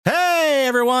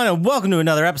everyone, and welcome to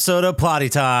another episode of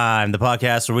Plotty Time, the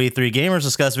podcast where we three gamers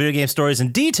discuss video game stories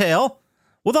in detail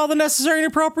with all the necessary and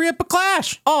appropriate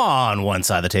backlash. On one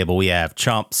side of the table, we have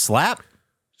Chump Slap.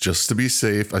 Just to be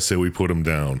safe, I say we put him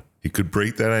down. He could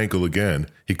break that ankle again.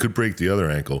 He could break the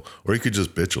other ankle, or he could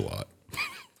just bitch a lot.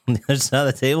 On the other side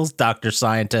of the table is Dr.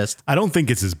 Syintist. I don't think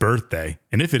it's his birthday,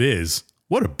 and if it is,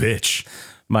 what a bitch.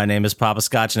 My name is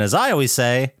Poppascotch, and as I always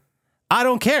say, I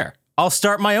don't care. I'll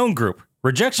start my own group.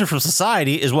 Rejection from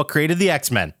society is what created the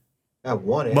X-Men.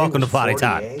 Welcome to Plotty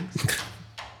Time.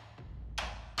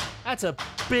 That's a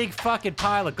big fucking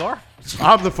pile of garbage.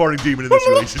 I'm the farting demon in this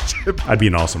relationship. I'd be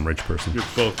an awesome rich person. You're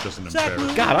both just an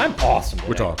embarrassment. God, I'm awesome today.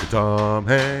 We're talking Tom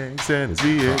Hanks and his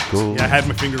vehicle. Yeah, I had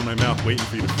my finger in my mouth waiting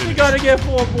for you to finish. You gotta get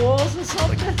 4 balls or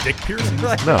something. Dick piercing?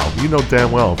 No, you know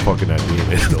damn well I'm fucking that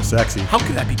demon. It's still sexy. How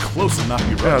could that be close and not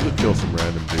be Yeah, right? just kill some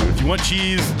random dude. If you want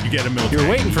cheese, you get a milk. You're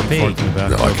waiting for pig.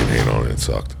 No, I can hate on it. It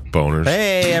sucked. Boners.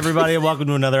 Hey, everybody, and welcome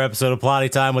to another episode of Plotty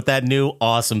Time with that new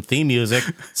awesome theme music.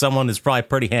 Someone is probably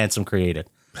pretty handsome created.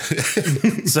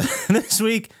 So this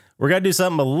week, we're going to do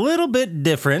something a little bit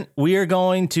different. We are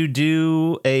going to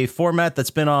do a format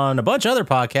that's been on a bunch of other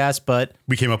podcasts, but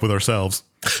We came up with ourselves.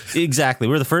 exactly,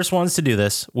 we're the first ones to do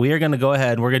this. We are going to go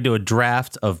ahead and we're going to do a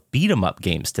draft of beat-em-up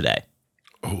games today.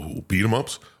 Oh, beat 'em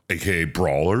ups, aka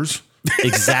brawlers.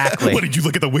 Exactly. What, did you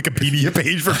look at the Wikipedia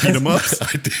page for beat 'em ups?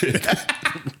 I did.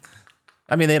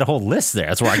 I mean, they had a whole list there.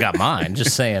 That's where I got mine.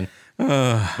 Just saying.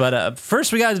 But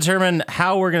first, we got to determine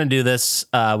how we're going to do this.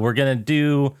 We're going to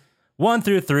do 1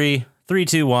 through 3, 3,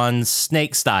 2, 1,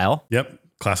 snake style. Yep,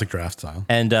 classic draft style.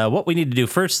 And what we need to do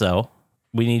first, though,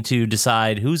 we need to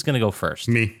decide who's going to go first.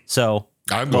 Me. So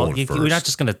I'm going we're first. not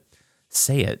just going to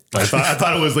say it. I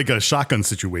thought it was like a shotgun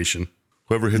situation.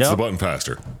 Whoever hits Nope. the button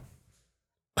faster.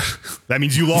 That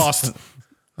means you lost.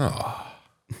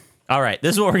 All right,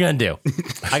 this is what we're going to do.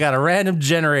 I got a random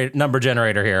number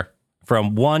generator here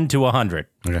from 1 to 100.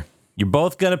 Okay. You're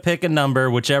both going to pick a number,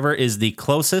 whichever is the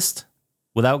closest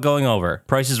without going over.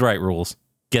 Price is Right rules.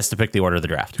 Gets to pick the order of the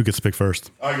draft. Who gets to pick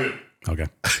first? I good. Okay.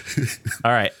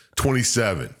 All right.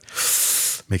 27.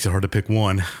 Makes it hard to pick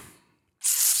one.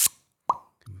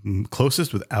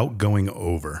 Closest without going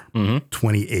over.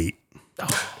 28.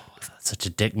 That's such a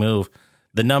dick move.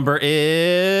 The number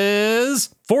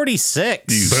is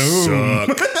 46. You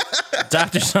suck.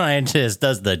 Dr. Syintist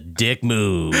does the dick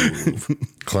move.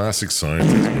 Classic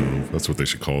scientist move. That's what they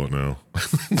should call it now.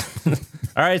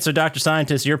 All right, so Dr.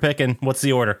 Syintist, you're picking. What's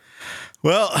the order?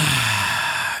 Well,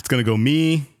 it's going to go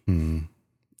me.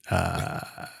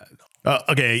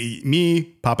 Okay,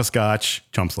 me, Poppascotch,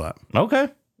 Chump Slap. Okay.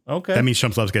 That means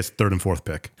Chump Slap gets third and fourth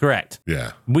pick. Correct.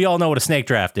 Yeah. We all know what a snake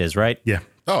draft is, right? Yeah.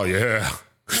 Oh, yeah.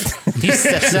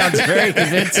 That sounds very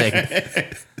convincing.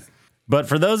 But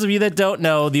for those of you that don't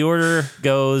know, the order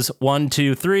goes 1,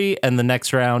 2, 3, and the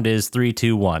next round is 3,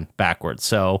 2, 1 backwards.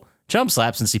 So Chump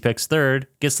Slap, since he picks third,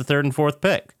 gets the third and fourth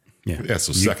pick. Yeah,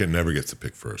 so second never gets to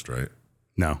pick first, right?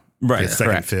 No. Right, Yeah,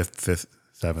 second, correct. fifth,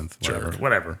 seventh,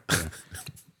 whatever. Yeah.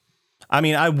 I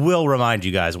mean, I will remind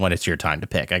you guys when it's your time to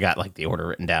pick. I got like the order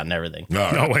written down and everything.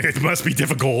 No, No, it must be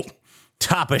difficult.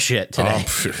 Top of shit today.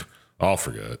 I'll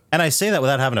forget. And I say that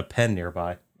without having a pen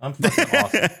nearby. I'm fucking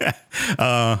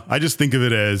awesome. I just think of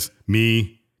it as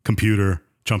me, computer,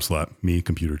 Chump Slap. Me,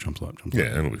 computer, Chump Slap. Chump Slap.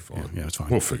 Yeah, it'll be fun. Yeah, it's fine.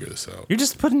 We'll figure this out. You're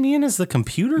just putting me in as the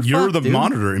computer? You're Fuck, the dude.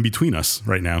 monitor in between us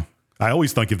right now. I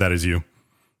always think of that as you.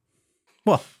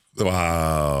 Well,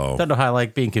 Wow. don't know how I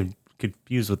like being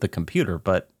confused with the computer,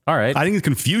 but all right. I didn't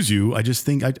confuse you. I just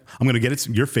think I'm going to get it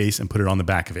your face and put it on the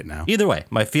back of it now. Either way,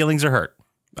 my feelings are hurt.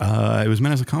 It was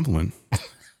meant as a compliment.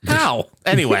 How?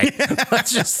 Anyway,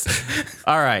 let's just.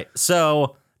 All right.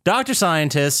 So, Dr.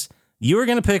 Syintist, you were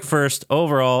going to pick first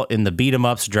overall in the beat 'em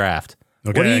ups draft.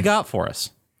 Okay. What do you got for us?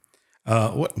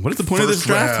 What is the point of this First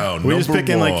draft? round, We're just number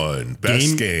picking one,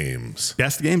 best games.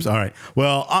 Best games? All right.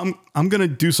 Well, I'm going to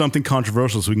do something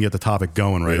controversial so we can get the topic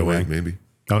going right away. Wait, maybe.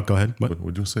 Oh, go ahead. What? What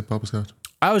would you say, Poppascotch?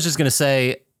 I was just going to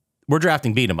say we're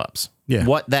drafting beat 'em ups. Yeah.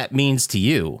 What that means to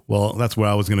you. Well, that's where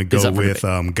I was going to Is go up for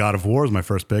with God of War as my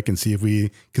first pick and see if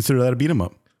we consider that a beat 'em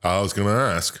up. I was going to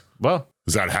ask, Well,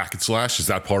 is that hack and slash? Is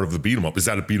that part of the beat 'em up? Is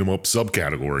that a beat 'em up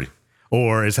subcategory?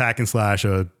 Or is hack and slash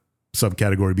a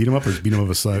subcategory beat 'em up, or is beat 'em up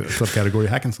a subcategory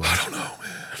hack and slash? I don't know,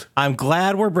 man. I'm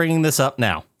glad we're bringing this up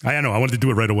now. I know. I wanted to do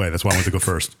it right away. That's why I wanted to go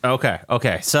first.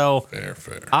 Okay. So, Fair.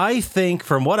 I think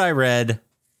from what I read,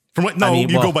 From what? No, I mean,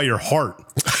 you well, go by your heart.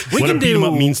 we what can a beat 'em do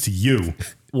up means to you.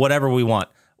 whatever we want.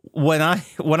 When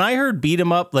I heard beat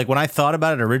 'em up, like when I thought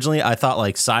about it originally, I thought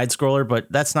like side scroller,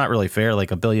 but that's not really fair.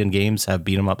 Like a billion games have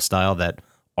beat 'em up style that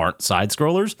aren't side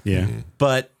scrollers. Yeah.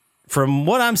 But from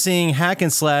what I'm seeing, hack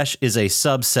and slash is a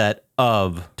subset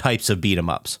of types of beat 'em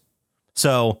ups.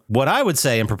 So what I would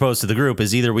say and propose to the group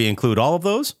is either we include all of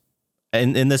those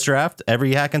in this draft,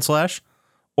 every hack and slash,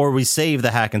 or we save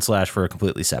the hack and slash for a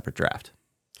completely separate draft.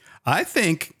 I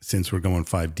think since we're going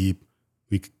 5 deep,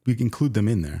 we can include them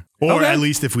in there. Or Okay. at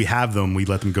least if we have them, we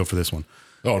let them go for this one.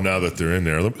 Oh, now that they're in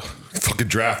there, let me fucking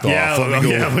draft Yeah, off. Let me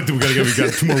go. yeah. We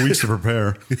got 2 more weeks to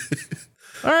prepare.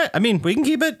 All right. I mean, we can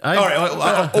keep it. All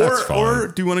right. That's fine. Or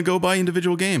do you want to go by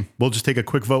individual game? We'll just take a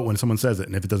quick vote when someone says it,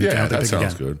 and if it doesn't Yeah, count, they that pick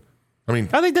sounds again. good. I mean,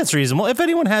 I think that's reasonable. If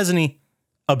anyone has any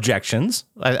objections,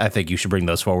 I think you should bring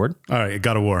those forward. All right,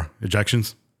 God of War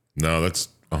ejections. no, that's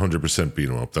 100% beat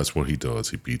him up. That's what he does.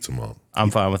 He beats him up.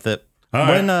 I'm fine with it. All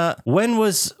When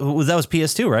was that was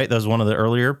PS2, right? That was one of the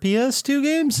earlier PS2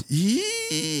 games.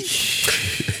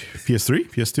 PS3,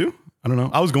 PS2. I don't know.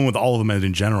 I was going with all of them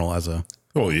in general as a.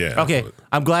 Oh, yeah. Okay, but-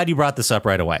 I'm glad you brought this up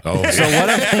right away. Oh, So what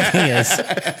I'm thinking is,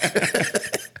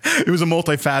 It was a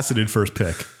multifaceted first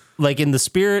pick. like in the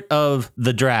spirit of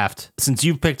the draft, since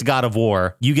you've picked God of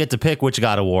War, you get to pick which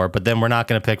God of War, but then we're not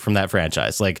going to pick from that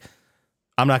franchise. Like,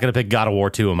 I'm not going to pick God of War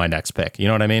 2 in my next pick. You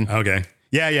know what I mean? Okay.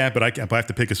 Yeah, but I have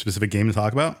to pick a specific game to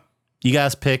talk about. You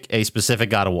guys pick a specific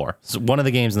God of War. So one of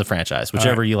the games in the franchise,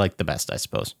 whichever you like the best, I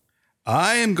suppose.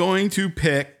 I am going to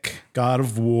pick God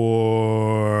of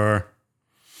War.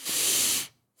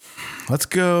 Let's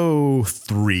go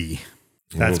 3.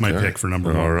 That's my Okay. pick for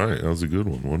number 1. All right. That was a good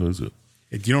one. What is it?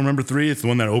 Do you don't remember 3? It's the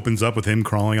one that opens up with him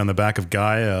crawling on the back of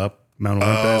Gaia up Mount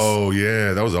Olympus. Oh,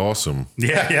 yeah. That was awesome.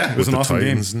 Yeah. It was With an the awesome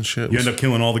Titans game. and shit. You end up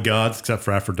killing all the gods except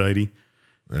for Aphrodite.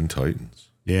 And Titans.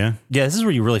 Yeah. Yeah, this is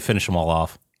where you really finish them all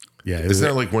off. Yeah. Isn't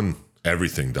that like when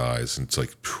everything dies and it's like,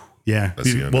 phew, Yeah.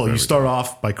 That's the end Well, of you everything. start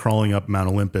off by crawling up Mount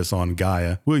Olympus on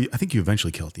Gaia. Well, I think you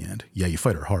eventually kill at the end. Yeah, you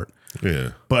fight her heart.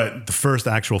 yeah. But the first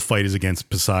actual fight is against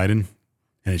Poseidon,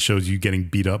 and it shows you getting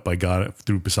beat up by God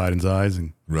through Poseidon's eyes.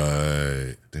 And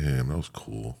Right. Damn, that was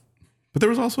cool. but there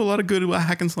was also a lot of good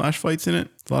hack and slash fights in it.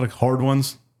 A lot of hard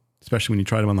ones, especially when you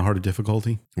tried them on the harder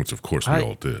difficulty. Which, of course, we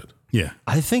all did. Yeah.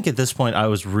 I think at this point I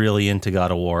was really into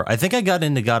God of War. I think I got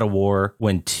into God of War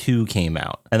when 2 came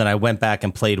out, and then I went back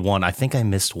and played 1. I think I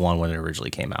missed 1 when it originally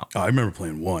came out. I remember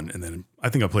playing 1, and then I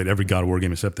think I played every God of War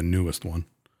game except the newest one.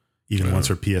 Even the ones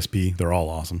for PSP, they're all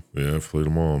awesome. Yeah, I've played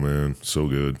them all, man. So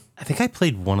good. I think I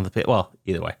played one of the well,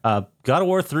 either way. God of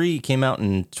War 3 came out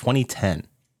in 2010.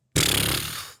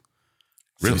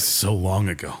 Really? So long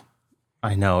ago.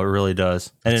 I know, it really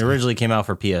does. And it originally came out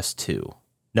for PS2.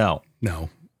 No, No.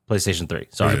 PlayStation 3.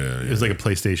 Sorry. Yeah, It was like a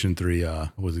PlayStation 3,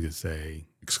 what was it going to say?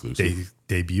 exclusive.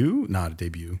 Debut? Not a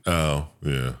debut. Oh,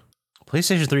 yeah.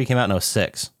 PlayStation 3 came out in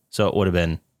 06. So it would have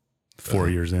been 4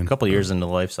 years in. a couple years into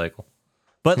the life cycle.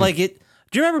 But like do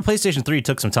you remember PlayStation 3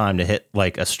 took some time to hit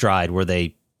like a stride where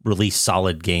they released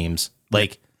solid games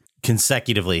like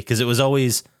consecutively? Because it was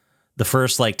always the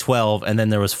first like 12 and then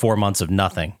there was 4 months of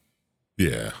nothing.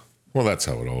 Yeah. Well, that's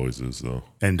how it always is, though.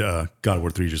 And God of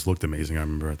War 3 just looked amazing, I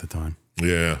remember at the time.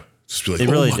 Yeah. Just be like, It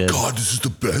oh really my did. God, this is the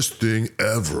best thing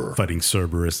ever. Fighting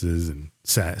Cerberuses and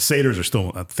satyrs are still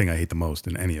a thing I hate the most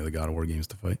in any of the God of War games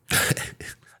to fight.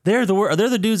 They're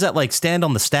the dudes that like stand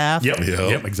on the staff Yep.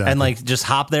 exactly. and like just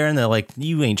hop there and they're like,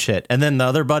 you ain't shit. And then the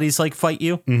other buddies like fight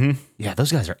you. Mm-hmm. Yeah,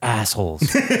 those guys are assholes.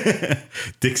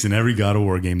 dicks in every God of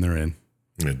War game they're in.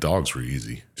 Yeah, dogs were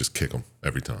easy. Just kick them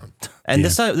every time. And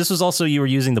this was also you were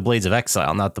using the Blades of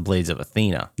Exile, not the Blades of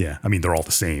Athena. Yeah, I mean they're all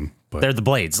the same, but They're the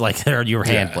blades, like they're your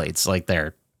hand blades, like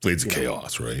they're. Blades of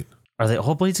Chaos, right? Are they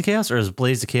all Blades of Chaos, or is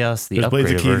Blades of Chaos the there's upgraded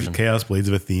Blades of version? Chaos, Blades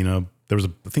of Athena.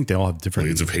 I think they all have different.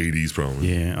 Blades of Hades,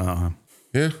 probably. Yeah,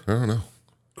 Yeah, I don't know.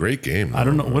 Great game. I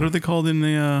don't know what are they called in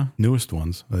the newest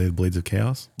ones. Are they the Blades of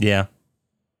Chaos? Yeah,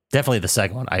 definitely the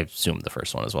second one. I assume the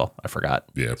first one as well. I forgot.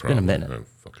 Yeah, It's been a probably. minute. I have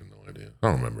fucking no idea. I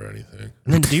don't remember anything.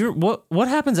 And then do you what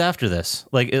happens after this?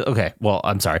 Like, okay, well,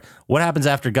 I'm sorry. What happens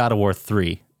after God of War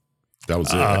 3? That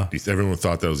was it. Everyone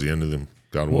thought that was the end of the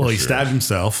God of War. Well, he series. stabbed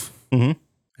himself, and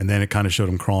then it kind of showed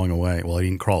him crawling away. Well, he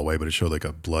didn't crawl away, but it showed like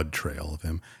a blood trail of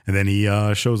him. And then he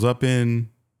shows up in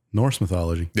Norse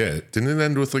mythology. Yeah, didn't it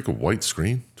end with like a white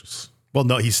screen? Just Well,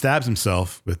 no, he stabs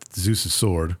himself with Zeus's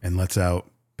sword and lets out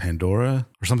Pandora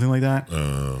or something like that.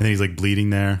 And then he's like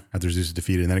bleeding there after Zeus is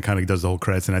defeated. And then it kind of does the whole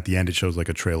credits. And at the end, it shows like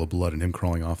a trail of blood and him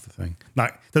crawling off the thing.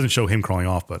 Not doesn't show him crawling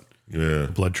off, but yeah.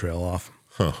 the blood trail off.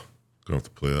 Huh. Gonna have to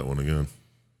play that one again.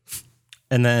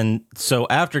 And then, so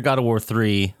after God of War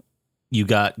 3, you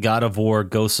got God of War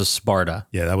Ghosts of Sparta.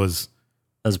 Yeah, that was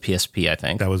That was a PSP, I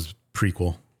think.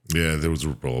 prequel. Yeah, there was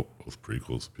both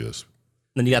prequels. Yes.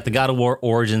 Then you got the God of War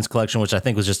Origins collection, which I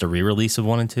think was just a re-release of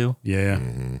 1 and 2. Yeah.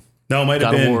 No, it might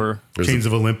have God of been War. Chains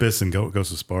of Olympus and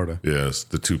Ghost of Sparta. Yes,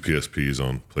 the 2 PSPs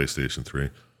on PlayStation 3.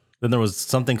 Then there was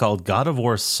something called God of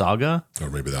War Saga. Or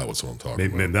maybe that was what I'm talking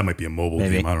Maybe about. that might be a mobile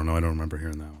Maybe. game. I don't know. I don't remember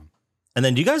hearing that one. And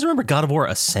then do you guys remember God of War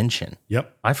Ascension?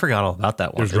 Yep. I forgot all about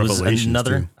that one. There's Revelations,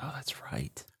 too. Oh, that's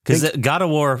right. Because God of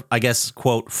War, I guess,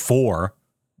 quote, 4,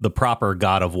 the proper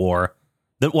God of War,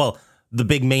 the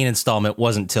big main installment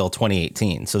wasn't till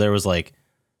 2018. So there was like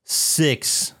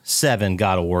 6, 7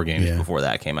 God of War games before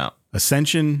that came out.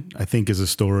 Ascension, I think, is a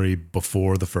story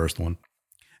before the first one,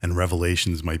 and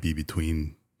Revelations might be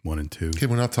between 1 and 2. Okay,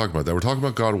 we're not talking about that. We're talking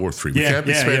about God of War 3. We Yeah, can't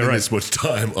be yeah, spending right. this much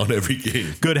time on every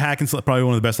game. Good hack and slash, probably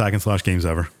one of the best hack and slash games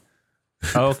ever.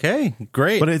 Okay,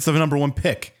 great. But it's the number one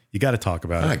pick. You got to talk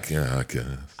about it. I guess.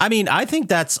 I mean, I think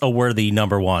that's a worthy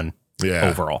number one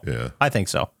overall. Yeah, I think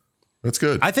so. that's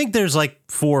good. I think there's like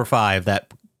 4 or 5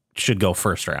 that should go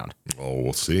first round. Oh,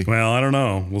 we'll see. Well, I don't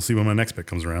know. We'll see when my next pick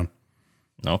comes around.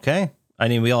 Okay. I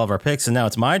mean, we all have our picks, and now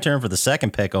it's my turn for the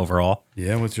second pick overall.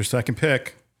 Yeah, what's your second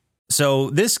pick? So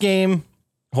this game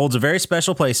holds a very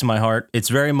special place in my heart. It's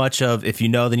very much of if you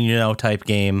know, then you know type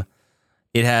game.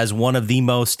 It has one of the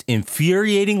most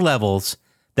infuriating levels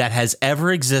that has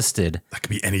ever existed That could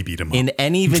be any beat 'em up. in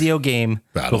any video game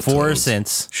before or Battletoads.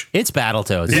 since. It's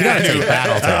Battletoads. You gotta take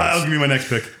I'll Battletoads. give you my next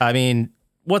pick. I mean,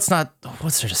 what's there to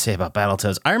say about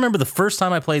Battletoads? I remember the first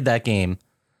time I played that game,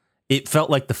 it felt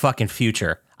like the fucking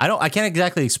future. I can't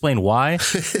exactly explain why,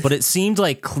 but it seemed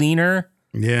like cleaner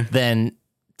Yeah. than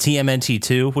TMNT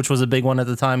 2, which was a big one at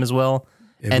the time as well.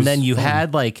 It And was then you fun.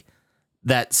 had like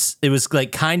it was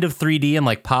like kind of 3D and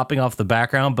like popping off the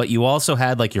background, but you also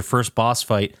had like your first boss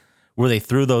fight where they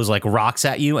threw those like rocks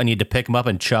at you and you had to pick them up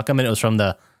and chuck them, and it was from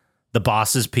the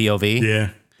boss's POV. Yeah.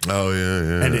 Oh,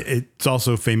 yeah. And it's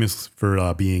also famous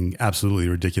for being absolutely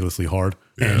ridiculously hard.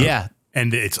 Yeah.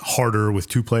 And it's harder with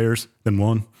 2 players than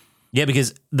 1. Yeah,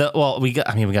 because we got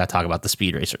to talk about the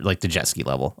speed racer, like the jet ski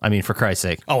level. I mean, for Christ's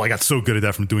sake. Oh, I got so good at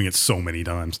that from doing it so many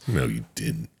times. No, you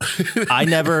didn't. I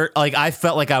never I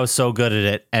felt like I was so good at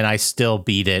it, and I still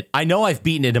beat it. I know I've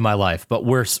beaten it in my life, but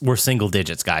we're single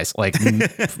digits, guys. Like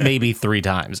maybe 3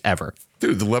 times ever.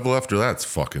 Dude, the level after that's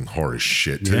fucking hard as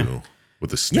shit, too. Yeah. With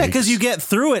the snakes. Yeah, because you get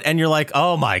through it and you're like,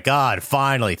 oh my God,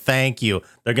 finally, thank you.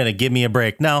 They're going to give me a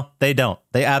break. No, they don't.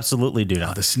 They absolutely do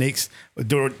not. The snakes.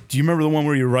 Do you remember the one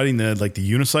where you're riding the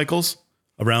unicycles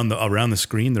around the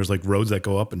screen? There's like roads that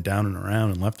go up and down and around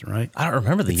and left and right. I don't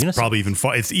remember the unicycle. Probably even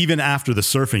far. It's even after the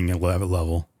surfing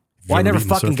level. Well, I never beaten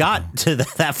the fucking surfing got level. to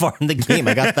that far in the game.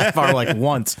 I got that far like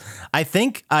once. I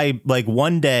think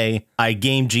one day I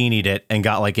game genied it and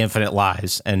got like infinite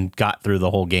lives and got through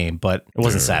the whole game, but it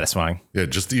wasn't satisfying. Yeah,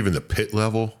 just even the pit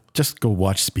level Just go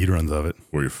watch speedruns of it.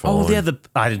 where you're falling. Oh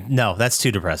yeah, no, that's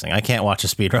too depressing. I can't watch a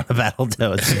speedrun of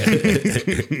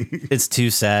Battletoads. It's too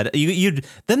sad.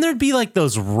 Then there'd be like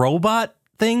those robot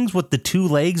things with the 2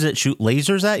 legs that shoot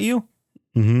lasers at you.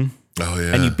 Oh,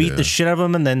 yeah. And you beat the shit out of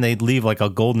them, and then they leave like a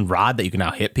golden rod that you can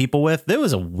now hit people with. It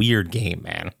was a weird game,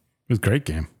 man. It was a great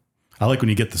game. I like when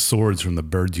you get the swords from the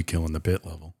birds you kill in the pit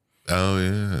level. Oh,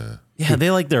 yeah. Yeah, they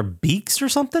like their beaks or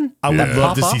something. I would Yeah.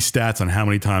 love to Pop see up? stats on how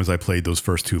many times I played those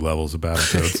first 2 levels of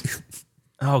Battletoads.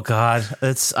 Oh God,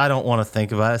 I don't want to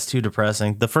think about it. It's too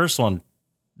depressing. The first one,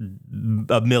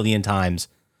 1,000,000 times,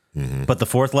 but the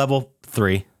 4th level,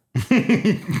 3,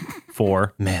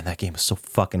 4. Man, that game is so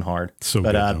fucking hard. So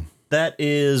but good, though. that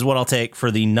is what I'll take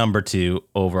for the number 2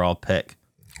 overall pick.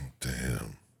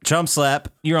 Damn. Chump Slap,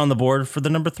 you're on the board for the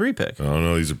number 3 pick. I don't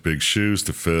know. These are big shoes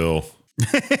to fill.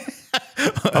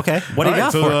 Okay, what do you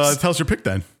got so, for us? tell us your pick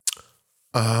then.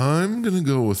 I'm going to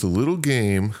go with a little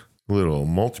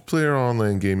multiplayer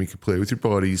online game you can play with your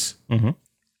buddies.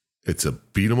 It's a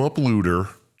beat 'em up looter,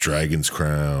 Dragon's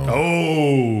Crown.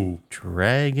 Oh,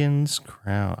 Dragon's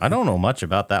Crown. I don't know much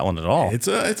about that one at all. it's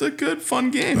a good fun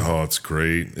game. Oh, it's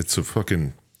great. It's a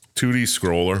fucking 2D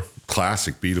scroller,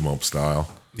 classic beat 'em up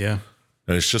style. Yeah.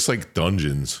 And it's just like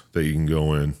dungeons that you can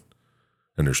go in.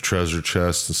 And there's treasure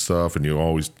chests and stuff. And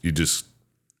you just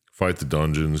fight the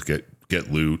dungeons, get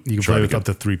loot. You can try play to with get, up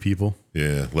to 3 people.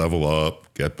 yeah, level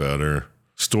up, get better.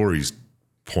 Story's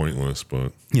pointless,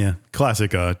 but Yeah.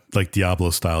 Classic, like Diablo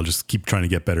style. Just keep trying to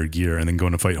get better gear and then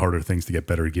going to fight harder things to get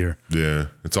better gear. yeah,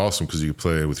 it's awesome because you can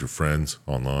play with your friends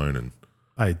online. And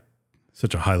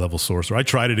Such a high level sorcerer. I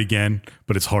tried it again,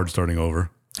 but it's hard starting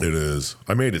over. it is.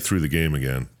 I made it through the game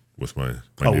again with my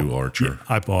new archer.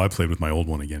 Yeah, I played with my old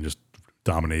one again, just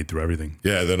dominated through everything.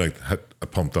 Yeah, then I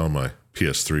pumped on my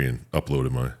PS3 and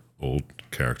uploaded my old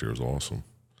character. It was awesome.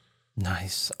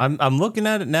 Nice. I'm looking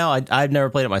at it now. I've never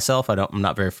played it myself. I'm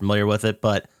not very familiar with it,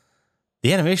 but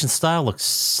The animation style looks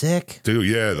sick. Dude,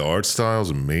 yeah, the art style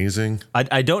is amazing.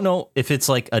 I don't know if it's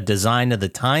like a design of the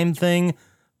time thing,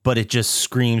 but it just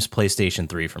screams PlayStation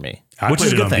 3 for me. Which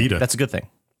is a good thing. Vita. That's a good thing.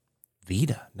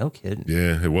 Vita, no kidding.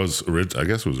 Yeah, it was. I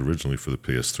guess it was originally for the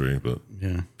PS3, but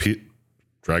Yeah.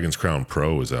 Dragon's Crown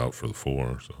Pro is out for the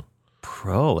 4. So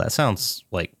Pro, that sounds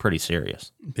like pretty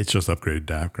serious. It's just upgraded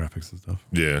graphics and stuff.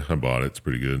 yeah, I bought it. It's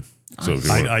pretty good. So if you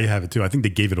want, I have it too. I think they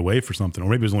gave it away for something, or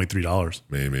maybe it was only $3.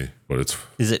 maybe, but it's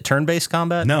Is it turn-based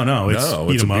combat? No, it's no,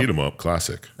 beat it's a 'em up. beat 'em up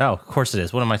classic. Oh, of course it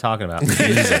is. What am I talking about?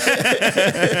 Jesus.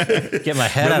 Get my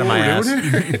head out of my ass.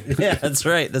 Yeah, that's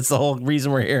right. That's the whole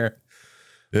reason we're here.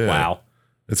 Yeah. Wow.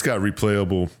 It's got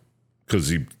replayable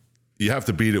because you have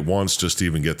to beat it once just to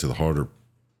even get to the harder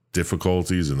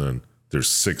difficulties, and then there's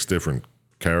 6 different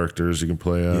characters you can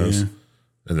play as,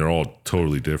 and they're all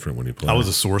totally different when you play. I was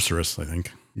a sorceress, I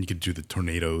think. You could do the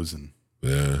tornadoes, and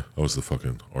Yeah, I was the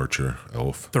fucking archer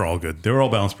elf. they're all good. They were all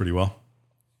balanced pretty well.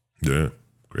 Yeah,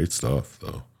 great stuff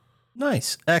though.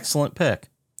 Nice. Excellent pick.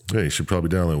 Yeah, you should probably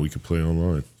download. We could play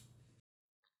online.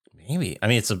 Maybe. I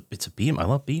mean, it's a beat 'em. I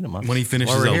love beating 'em up. When he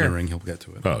finishes While we're Elden here. Ring, he'll get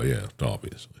to it. Oh yeah,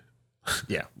 obviously.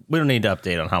 Yeah. We don't need to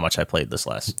update on how much I played this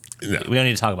last. Yeah. We don't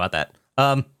need to talk about that.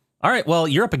 All right. Well,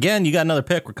 you're up again. You got another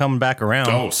pick. We're coming back around.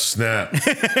 Oh snap!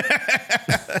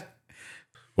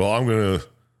 Well,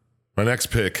 my next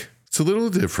pick. It's a little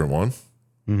different one.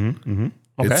 Okay.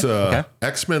 It's okay.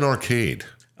 X-Men Arcade.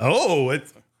 Oh,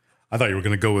 I thought you were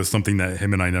going to go with something that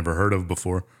him and I never heard of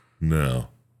before. No,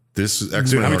 this is Dude,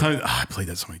 X-Men. how many times? I played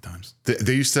that so many times.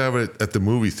 They used to have it at the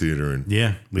movie theater in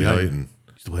Yeah, Lehigh. Leighton.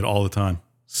 Used to play it all the time.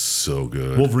 So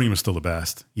good. Wolverine was still the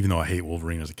best, even though I hate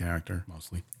Wolverine as a character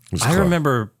mostly. It was I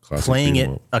remember classic playing beat it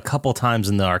 'em up. a couple times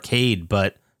in the arcade,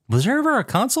 but was there ever a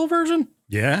console version?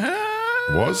 Yeah.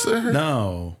 Was there?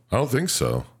 No. I don't think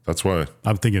so. That's why.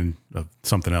 I'm thinking of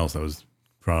something else that was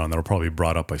brought on that'll probably be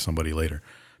brought up by somebody later.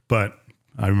 But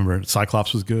I remember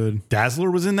Cyclops was good. Dazzler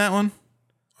was in that one.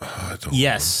 I don't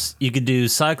Yes. You could do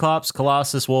Cyclops,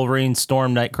 Colossus, Wolverine,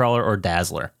 Storm, Nightcrawler, or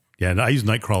Dazzler. Yeah, and I used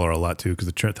Nightcrawler a lot too because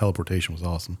the teleportation was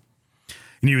awesome.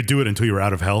 And you would do it until you were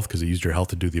out of health because it used your health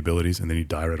to do the abilities, and then you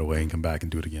die right away and come back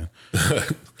and do it again.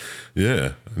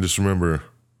 Yeah, I just remember.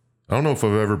 I don't know if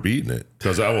I've ever beaten it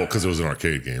because it was an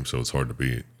arcade game, so it's hard to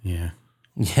beat. Yeah.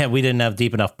 Yeah, we didn't have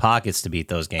deep enough pockets to beat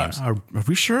those games. Are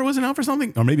we sure it wasn't out for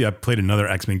something? Or maybe I played another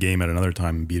X-Men game at another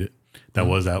time and beat it. That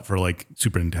was out for like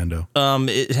Super Nintendo.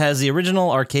 It has the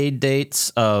original arcade dates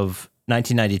of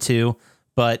 1992,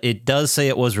 but it does say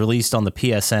it was released on the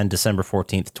PSN December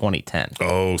 14th, 2010.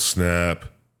 Oh snap!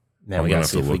 Man, I'm we gonna gotta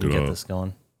see have if to we look can it get up. this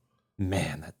going.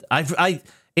 Man,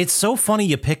 it's so funny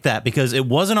you picked that because it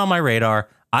wasn't on my radar.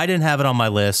 I didn't have it on my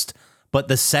list, but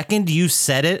the second you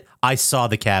said it, I saw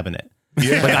the cabinet.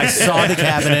 Yeah. Like I saw the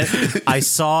cabinet. I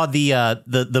saw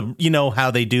the you know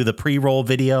how they do the pre-roll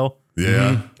video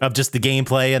Yeah, of just the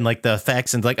gameplay and like the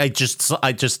effects, and like I just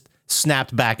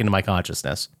snapped back into my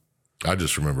consciousness. I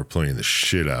just remember playing the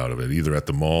shit out of it, either at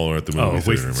the mall or at the Oh, movie I theater.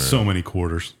 wasted Man. so many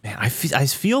quarters. Man, I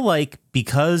feel like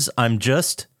because I'm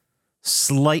just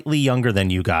slightly younger than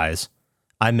you guys,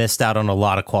 I missed out on a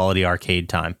lot of quality arcade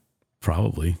time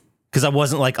Probably. because I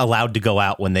wasn't like allowed to go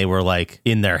out when they were like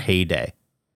in their heyday.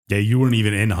 Yeah, you weren't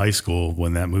even in high school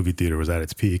when that movie theater was at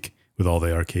its peak with all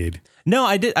the arcade. No,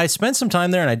 I did. I spent some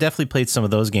time there and I definitely played some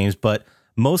of those games, but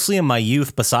mostly in my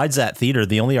youth, besides that theater,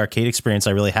 the only arcade experience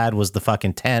I really had was the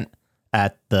fucking tent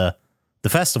at the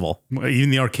festival.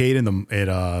 Even the arcade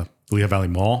at Lehigh Valley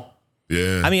Mall.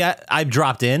 Yeah, I mean, I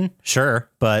dropped in, sure,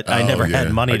 but I never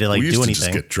had money to like we used do to just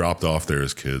anything. get dropped off there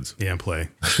as kids. Yeah, and play.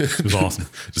 It was awesome.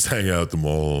 Just hang out at the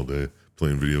mall all day,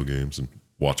 playing video games and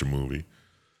watch a movie.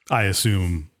 I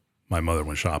assume my mother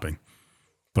went shopping.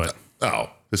 But Oh,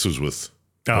 this was with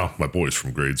my boys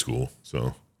from grade school.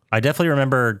 So I definitely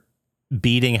remember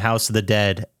beating House of the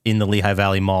Dead in the Lehigh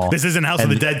Valley Mall. this isn't House of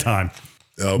the Dead time.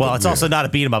 Well, it's also not a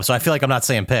beat 'em up, so I feel like I'm not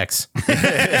saying picks.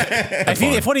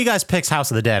 If one of you guys picks House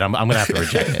of the Dead, I'm gonna have to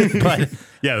reject it. But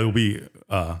Yeah, it'll be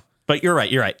but you're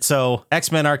right. So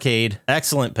X-Men Arcade,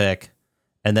 excellent pick.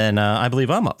 And then I believe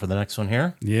I'm up for the next one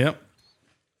here. yep.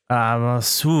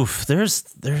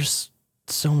 There's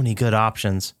so many good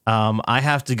options. I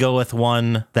have to go with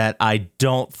one that I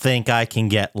don't think I can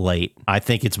get late. I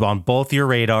think it's on both your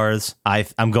radars.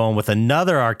 I'm going with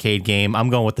another arcade game. I'm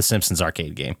going with the Simpsons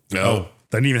arcade game. No,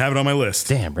 Didn't even have it on my list.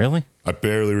 Damn, really? I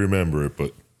barely remember it,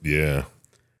 but yeah.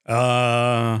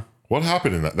 What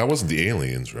happened in that? That wasn't the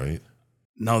aliens, right?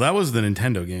 No, that was the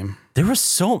Nintendo game. There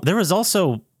was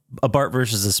also a Bart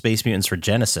versus the Space Mutants for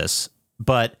Genesis,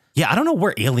 but yeah, I don't know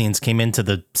where aliens came into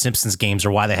the Simpsons games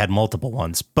or why they had multiple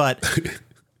ones, but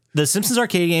the Simpsons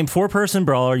arcade game, 4-person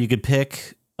brawler, you could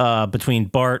pick between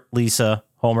Bart, Lisa,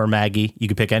 Homer, Maggie. You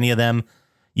could pick any of them.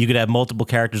 You could have multiple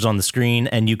characters on the screen,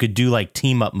 and you could do like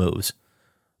team up moves.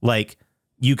 Like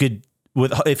you could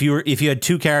if you had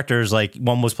two characters, like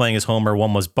one was playing as Homer,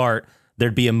 one was Bart.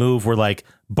 There'd be a move where like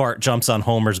Bart jumps on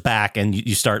Homer's back, and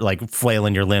you start like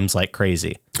flailing your limbs like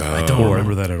crazy. I don't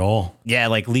remember that at all. Yeah,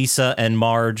 like Lisa and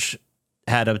Marge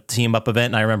had a team up event,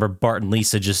 and I remember Bart and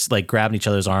Lisa just like grabbing each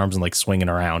other's arms and like swinging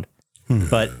around.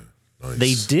 But Nice.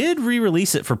 they did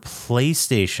re-release it for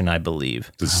PlayStation, I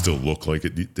believe. Does it still look like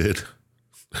it did?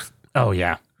 Oh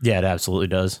yeah, yeah, it absolutely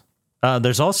does.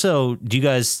 There's also,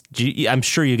 I'm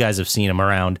sure you guys have seen them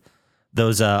around.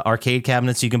 Those arcade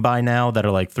cabinets you can buy now that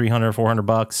are like $300,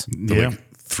 $400. The like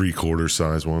 3/4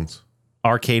 size ones.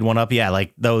 Arcade one up, yeah,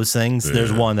 like those things. Yeah.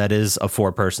 There's one that is a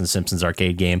 4-person Simpsons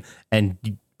arcade game, and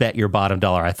you bet your bottom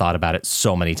dollar I thought about it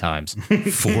so many times.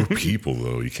 4 people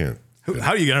though, you can't.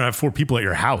 How are you gonna have 4 people at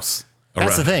your house?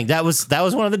 That's the thing. That was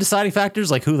one of the deciding factors.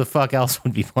 Like, who the fuck else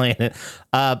would be playing it?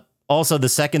 Also, the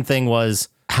second thing was,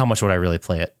 how much would I really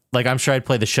play it? Like, I'm sure I'd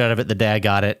play the shit out of it the day I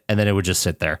got it, and then it would just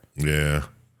sit there. Yeah.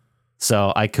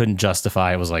 So I couldn't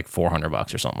justify it was like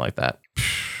 $400 or something like that.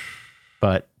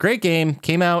 But great game.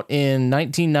 Came out in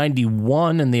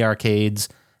 1991 in the arcades,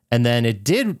 and then it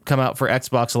did come out for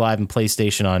Xbox Live and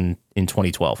PlayStation in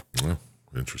 2012. Oh,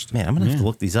 interesting. Man, I'm gonna have to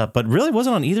look these up. But really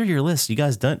wasn't on either of your lists. You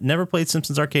guys never played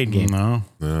Simpsons arcade game. No.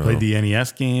 Played the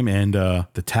NES game and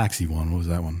the taxi one. What was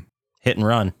that one? Hit and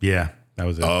Run. Yeah, that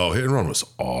was it. Oh, Hit and Run was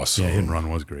awesome. Yeah, Hit and Run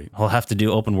was great. I'll have to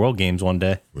do open world games one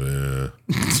day. Yeah.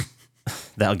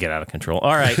 That'll get out of control.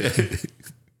 All right.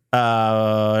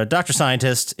 Dr.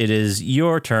 Syintist, it is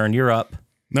your turn. You're up.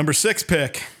 Number 6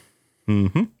 pick.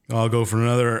 Mm-hmm. I'll go for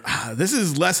another. This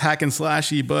is less hack and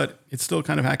slashy, but it's still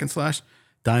kind of hack and slash.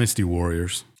 Dynasty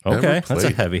Warriors. Okay, Never that's a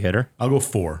played. heavy hitter. I'll go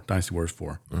 4. Dynasty Warriors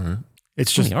 4.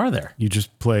 It's How just, many are there? you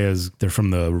just play as, they're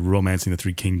from the Romancing the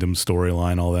Three Kingdoms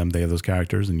storyline, all them. They have those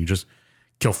characters, and you just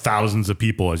kill thousands of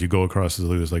people as you go across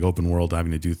this like open world,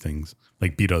 having to do things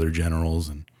like beat other generals.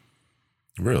 And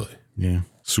Really? yeah.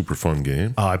 Super fun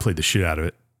game. I played the shit out of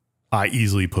it. I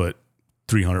easily put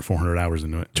 300, 400 hours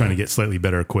into it, trying to get slightly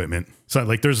better equipment. So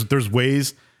like there's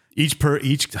ways each,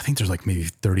 I think there's like maybe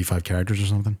 35 characters or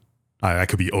something. I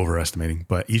could be overestimating,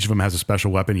 but each of them has a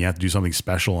special weapon. You have to do something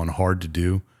special and hard to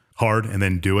do, and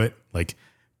then do it. Like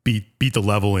beat the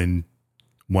level in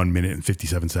 1 minute and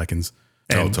 57 seconds.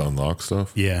 And, To unlock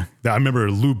stuff. yeah. I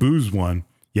remember Lou Boo's one.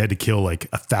 You had to kill like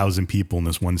 1,000 people in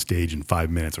this one stage in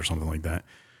 5 minutes or something like that.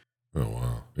 Oh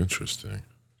wow, interesting.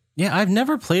 Yeah, I've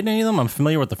never played any of them. I'm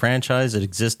familiar with the franchise. It's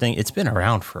existing. It's been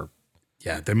around for,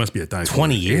 Yeah, there must be a Dynasty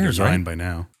 20 Warriors 8 or years, 9 right? by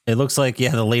now. it looks like,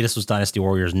 yeah, the latest was Dynasty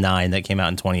Warriors 9 that came out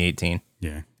in 2018.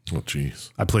 Yeah. Oh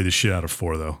jeez. I played the shit out of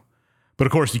 4 though. But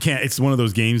of course you can't, it's one of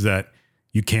those games that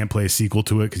you can't play a sequel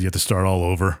to it because you have to start all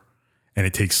over. And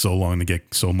it takes so long to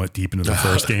get so much deep into the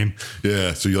first game.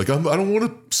 Yeah. So you're like, I don't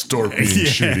want to start being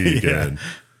shitty again.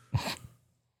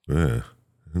 Yeah.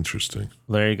 Interesting.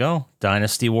 There you go.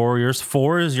 Dynasty Warriors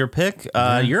 4 is your pick.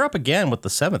 You're up again with the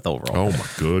 7th overall. Oh my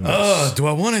goodness. Do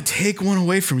I want to take one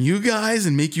away from you guys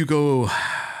and make you go,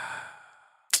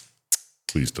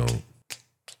 Please don't.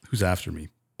 who's after me?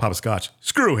 Poppascotch.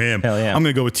 Screw him. Hell yeah. I'm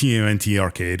going to go with TMNT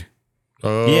Arcade.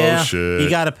 Oh Yeah, shit. you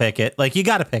got to pick it. Like, you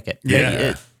got to pick it.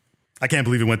 Yeah. I can't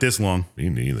believe it went this long. Me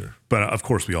neither. But of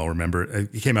course we all remember it.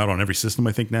 It came out on every system,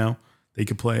 I think, now. They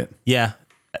could play it. Yeah,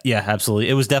 absolutely.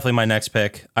 It was definitely my next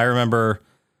pick.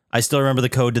 I still remember the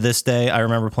code to this day. I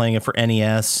remember playing it for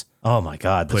NES. Oh my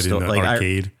God. Played it in the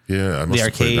arcade. Yeah, I must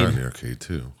have played that in arcade. the arcade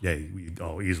too.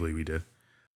 Yeah, easily we did.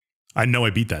 I know I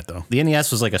beat that though. The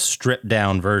NES was like a stripped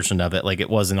down version of it. Like, it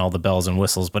wasn't all the bells and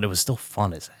whistles, but it was still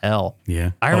fun as hell.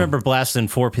 Yeah. I remember blasting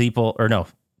 4 people, or no.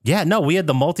 Yeah, no, we had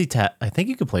the multi-tap. I think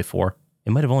you could play 4.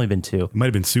 It might have only been 2. It might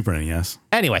have been Super NES.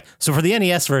 Anyway, so for the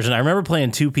NES version, I remember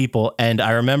playing 2 people, and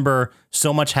I remember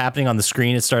so much happening on the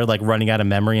screen, it started like running out of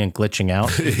memory and glitching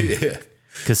out. Yeah.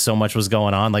 Because so much was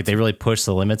going on. Like, they really pushed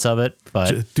the limits of it.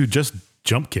 But Dude, just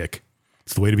jump kick.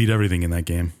 It's the way to beat everything in that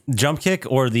game. jump kick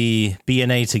or the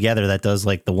BNA together that does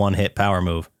like the one-hit power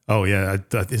move. Oh yeah,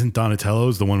 isn't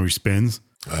Donatello's the one where he spins?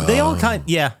 They all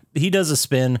he does a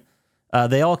spin.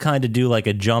 They all kind of do like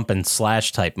a jump and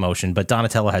slash type motion, but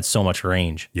Donatello had so much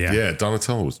range. Yeah. Yeah,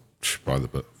 Donatello was by the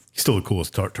bit. He's still the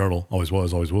coolest turtle. Always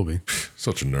was, always will be.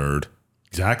 Such a nerd.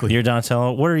 Exactly. You're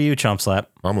Donatello. What are you, Chump Slap?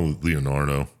 I'm a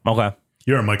Leonardo. Okay.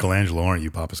 You're a Michelangelo, aren't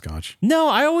you, Poppascotch? No,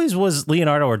 I always was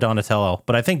Leonardo or Donatello,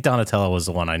 but I think Donatello was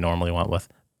the one I normally went with.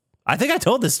 I think I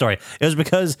told this story. It was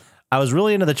because I was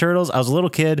really into the Turtles. I was a little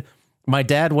kid. My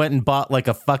dad went and bought like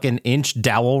a fucking inch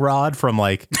dowel rod from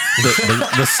like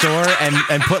the store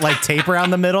and put like tape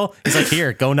around the middle. He's like,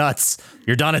 here, go nuts.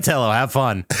 You're Donatello. Have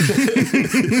fun.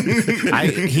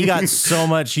 He got so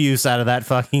much use out of that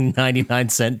fucking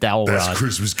 99-cent dowel rod. Best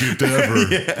Christmas gift ever.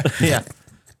 Yeah.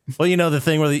 Well, you know the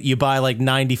thing where you buy like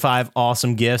 95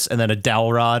 awesome gifts and then a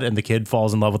dowel rod and the kid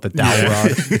falls in love with the dowel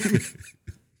rod.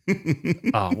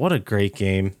 Oh, what a great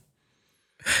game.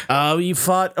 You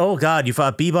fought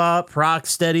Bebop,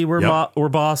 Rocksteady were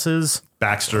bosses.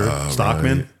 Baxter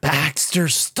Stockman. Right. Baxter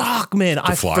Stockman.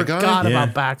 I fly guy? forgot Yeah.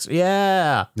 about Baxter.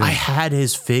 Yeah. I had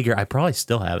his figure. I probably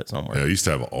still have it somewhere. Yeah, I used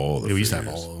to have all the We used to have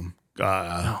figures. all of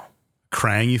them.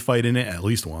 Krang, you fight in it at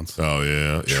least once. Oh,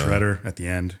 yeah. Shredder at the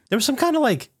end. There was some kind of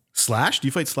like, Slash? Do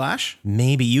you fight Slash?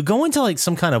 maybe you go into like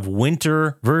some kind of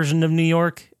winter version of New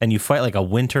York and you fight like a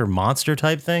winter monster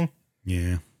type thing.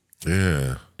 Yeah.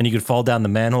 Yeah. And you could fall down the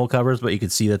manhole covers, but you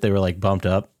could see that they were like bumped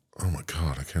up. Oh, my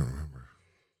God. I can't remember.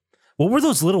 What were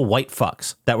those little white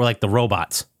fucks that were like the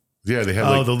robots? Yeah, they had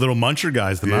Oh, like the little muncher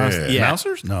guys. The Yeah. Yeah.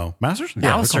 Mousers? No. Mousers? Yeah,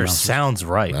 they're called Mouser sounds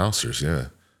right. mousers. Yeah.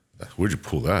 Where'd you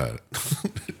pull that?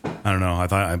 I don't know.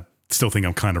 I still think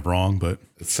I'm kind of wrong, but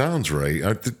It sounds right.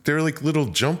 They're like little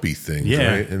jumpy things,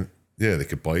 Yeah. right? And yeah, they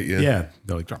could bite you. yeah,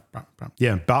 they're like drop, drop, drop.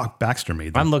 Yeah, Baxter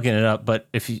made them. I'm looking it up, but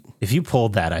if you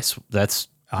pulled that, that's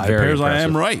very Appears I impressive.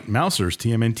 am right. Mousers,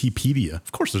 TMNTpedia.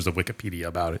 Of course, there's a Wikipedia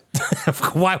about it.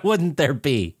 Why wouldn't there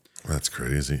be? That's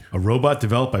crazy. A robot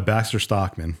developed by Baxter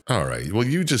Stockman. All right. Well,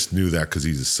 you just knew that because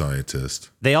he's a scientist.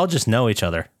 They all just know each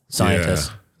other,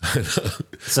 scientists.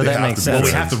 So that have makes to be Well, we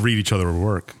sense. have to read each other at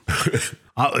work.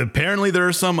 Apparently, there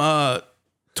are some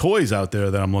toys out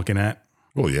there that I'm looking at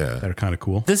Well, yeah. that are kind of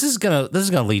cool. This is gonna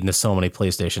lead into so many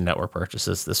PlayStation Network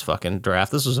purchases. This fucking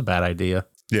draft. This was a bad idea.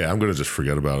 Yeah, I'm going to just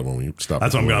forget about it when we stop.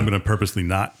 That's what I'm recording. going to purposely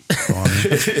not go on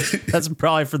there. That's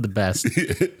probably for the best.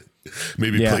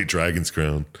 Maybe Yeah. play Dragon's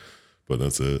Crown, but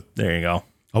that's it. There you go.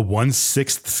 A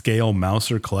 1/6 scale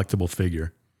Mouser collectible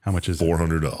figure. How much is it?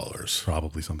 $400.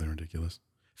 Probably something ridiculous.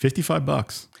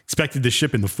 $55. Expected to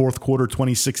ship in the fourth quarter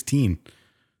 2016.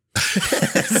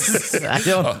 I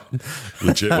don't.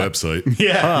 Legit website.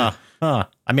 Yeah.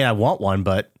 I mean, I want one,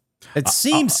 but it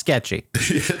seems sketchy.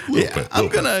 I'm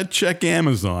going to check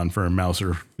Amazon for a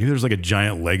Mouser. Maybe there's like a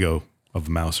giant Lego of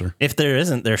Mouser. If there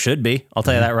isn't, there should be. I'll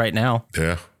tell you that right now.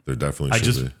 Yeah, there definitely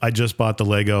should be. I just bought the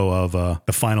Lego of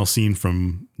the final scene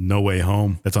from No Way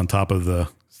Home that's on top of the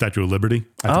Statue of Liberty.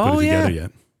 I have to put it together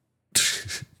yet.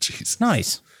 Jeez.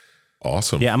 Nice.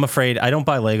 Awesome. Yeah, I'm afraid I don't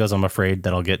buy Legos. I'm afraid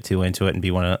that I'll get too into it and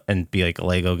be like a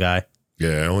Lego guy.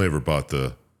 Yeah, I only ever bought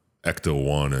the Ecto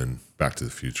 1 and Back to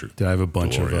the Future. Did I have a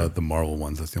bunch of the Marvel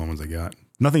ones? That's the only ones I got.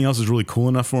 Nothing else is really cool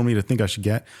enough for me to think I should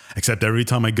get, except every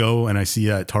time I go and I see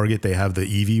at Target, they have the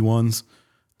Eevee ones,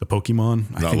 the Pokemon.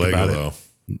 I Not think Lego, about it. though.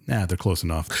 Nah, they're close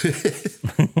enough.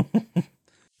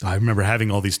 I remember having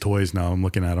all these toys now. I'm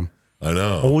looking at them. I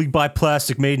know. Only buy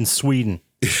plastic made in Sweden.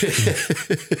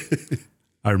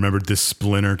 I remembered this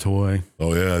Splinter toy.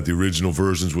 Oh, yeah, the original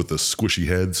versions with the squishy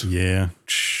heads. Yeah.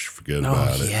 Forget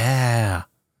about it. Yeah,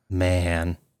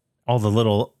 man. All the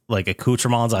little like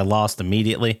accoutrements I lost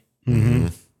immediately. Mm-hmm.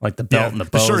 Like the belt and the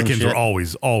bows. The and shurikens shit. were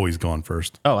always gone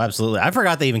first. Oh, absolutely. I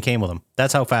forgot they even came with them.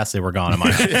 That's how fast they were gone in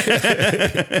my house.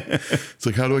 It's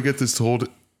like, how do I get this to hold it?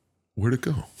 Where'd it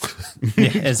go? Yeah,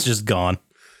 it's just gone.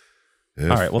 Yeah,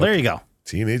 All right. Well, there you go.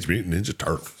 Teenage Mutant Ninja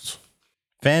Turtles.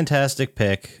 Fantastic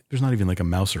pick. There's not even like a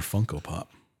Mouse or Funko Pop.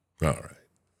 All right.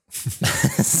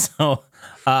 So,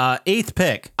 eighth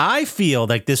pick. I feel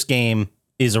like this game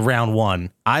is a round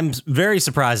one. I'm very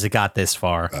surprised it got this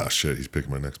far. Ah, shit, he's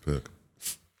picking my next pick.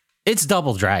 It's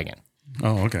Double Dragon.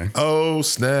 Oh, okay. Oh,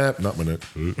 snap. Not my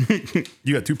next pick.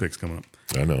 You got 2 picks coming up.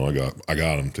 I know, I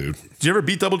got him, dude. Did you ever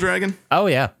beat Double Dragon? Oh,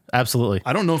 yeah, absolutely.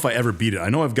 I don't know if I ever beat it. I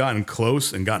know I've gotten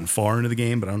close and gotten far into the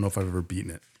game, but I don't know if I've ever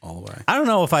beaten it all the way. I don't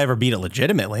know if I ever beat it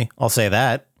legitimately. I'll say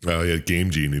that. Oh, yeah, Game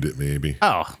Genied it, maybe.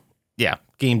 Oh, yeah.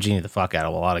 Game Genie the fuck out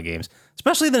of a lot of games,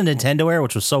 especially the Nintendo era,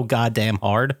 which was so goddamn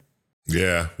hard.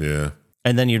 Yeah, yeah.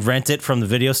 And then you'd rent it from the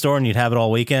video store and you'd have it all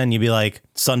weekend. You'd be like,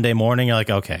 Sunday morning, you're like,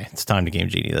 okay, it's time to Game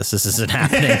Genie this. This isn't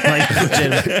happening. Like,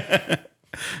 legitimate.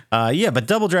 Yeah, but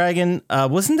Double Dragon,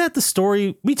 wasn't that the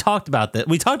story? We talked about that.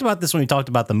 We talked about this when we talked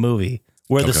about the movie,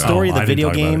 where the story of the I didn't video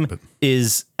talk about game it, but-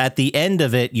 is at the end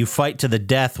of it, you fight to the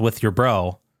death with your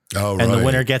bro, Oh, right. and the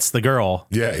winner gets the girl.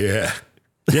 Yeah, yeah.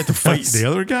 You have to fight the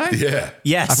other guy? Yeah.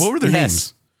 Yes. What were their yes.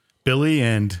 names? Billy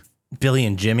and... Billy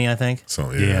and Jimmy, I think.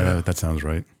 So, Yeah, that sounds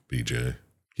right. BJ.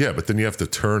 Yeah, but then you have to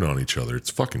turn on each other. It's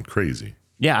fucking crazy.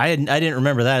 Yeah, I didn't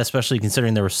remember that, especially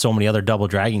considering there were so many other Double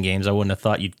Dragon games. I wouldn't have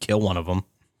thought you'd kill one of them.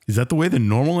 Is that the way the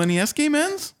normal NES game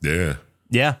ends? Yeah.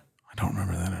 Yeah. I don't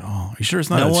remember that at all. You sure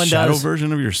it's not No a one shadow does.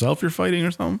 version of yourself you're fighting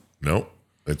or something? Nope.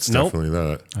 It's Nope. definitely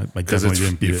that. I Because definitely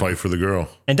didn't beat you it. fight for the girl.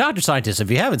 And Dr. Scientist, if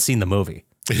you haven't seen the movie,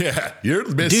 Yeah, you're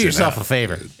missing do yourself out. a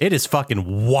favor. It is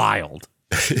fucking wild.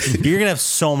 You're going to have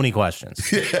so many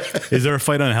questions. Is there a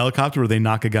fight on a helicopter where they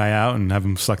knock a guy out and have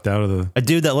him sucked out of the... A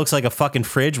dude that looks like a fucking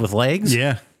fridge with legs.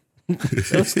 Yeah.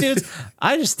 Those dudes,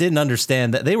 I just didn't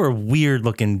understand that they were weird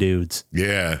looking dudes.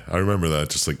 Yeah, I remember that.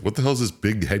 Just like, what the hell's this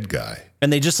big head guy?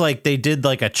 And they just like, they did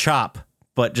like a chop,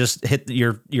 but just hit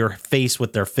your face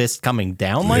with their fist coming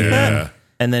down like Yeah. that.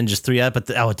 And then just threw out. But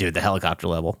dude, the helicopter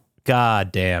level.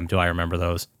 God damn, do I remember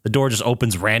those? The door just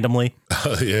opens randomly. Yeah,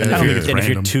 And, think it's if you're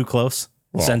random. too close,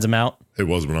 sends them out. it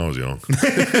was when I was young.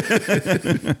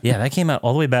 Yeah, that came out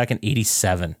all the way back in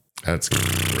 87. That's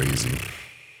crazy.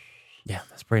 Yeah,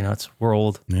 that's pretty nuts. We're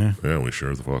old. Yeah. Yeah, we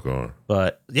sure the fuck are.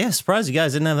 But yeah, surprised you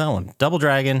guys didn't have that one. Double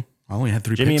Dragon. I only had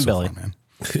 3 Jimmy picks and so Billy.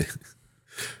 far,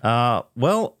 man.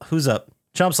 Well, who's up?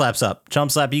 Chump Slap's up. Chump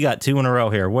Slap, you got 2 in a row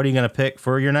here. What are you going to pick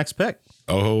for your next pick?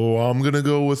 Oh, I'm going to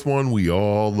go with one we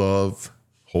all love,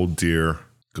 hold dear.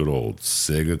 Good old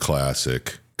Sega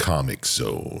classic, Comic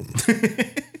Zone.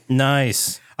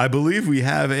 Nice. I believe we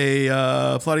have a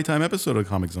Plotty Time episode of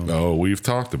Comic Zone. Oh, we've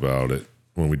talked about it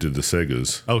when we did the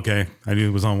Segas. Okay. I knew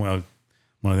it was on one of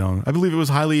the... I believe it was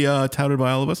highly touted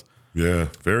by all of us. Yeah,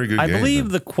 very good I game. believe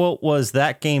man. the quote was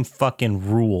that game fucking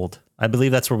ruled. I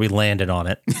believe that's where we landed on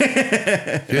it.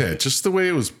 Yeah, just the way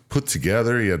it was put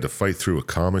together. You had to fight through a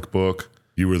comic book.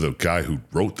 You were the guy who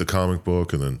wrote the comic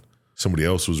book, and then somebody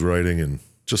else was writing, and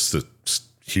just the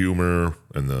humor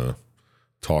and the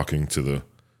talking to the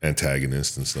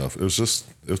antagonist and stuff. It was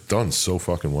done so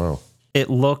fucking well. It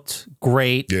looked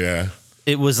great. Yeah.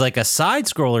 It was like a side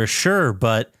scroller, sure,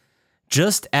 but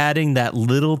just adding that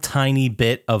little tiny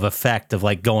bit of effect of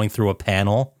like going through a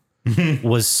panel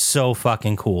was so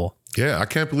fucking cool. Yeah, I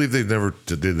can't believe they never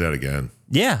did that again.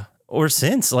 Yeah. Or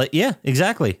since. Like, yeah,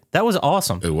 exactly. That was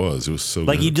awesome. It was so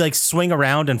Like good. you'd like swing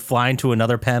around and fly into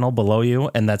another panel below you,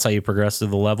 and that's how you progress through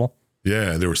the level.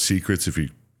 Yeah, there were secrets. If you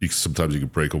sometimes you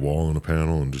could break a wall in a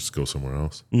panel and just go somewhere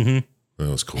else. Mm-hmm. That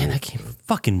was cool. Man, that game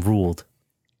fucking ruled.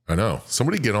 I know.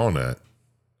 Somebody get on that.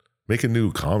 Make a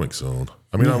new Comic Zone.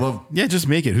 I mean, Yeah, just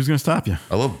make it. Who's going to stop you?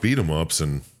 I love beat 'em ups,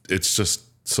 and it's just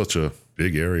such a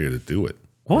big area to do it.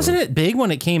 Wasn't it big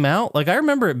when it came out? Like I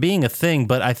remember it being a thing,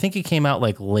 but I think it came out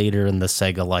like later in the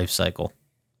Sega life cycle.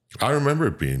 I remember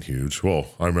it being huge. Well,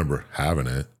 I remember having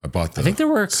it. I bought the I think there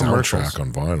were commercials. soundtrack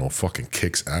on vinyl. Fucking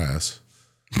kicks ass.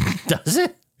 Does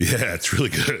it? Yeah, it's really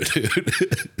good,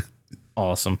 dude.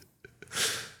 Awesome.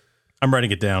 I'm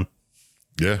writing it down.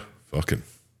 Yeah, fucking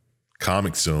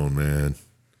Comic Zone, man.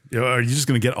 Are you just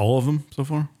going to get all of them so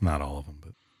far? Not all of them,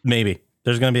 but... Maybe.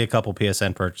 There's going to be a couple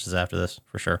PSN purchases after this,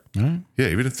 for sure. Yeah,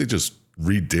 even if they just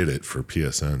redid it for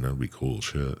PSN, that'd be cool as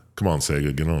shit. Come on,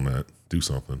 Sega, get on that. Do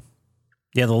something.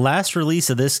 Yeah, the last release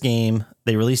of this game,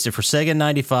 they released it for Sega in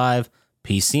 95,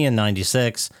 PC in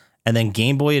 96, and then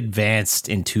Game Boy Advanced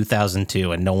in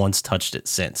 2002, and no one's touched it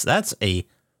since. That's a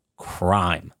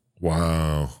crime.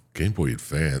 Wow. Game Boy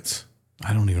Advance.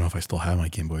 I don't even know if I still have my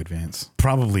Game Boy Advance.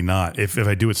 Probably not. If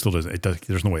I do, it still doesn't. It does.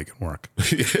 There's no way it can work.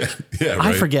 Yeah, right.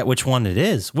 I forget which one it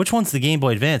is. Which one's the Game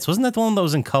Boy Advance? Wasn't that the one that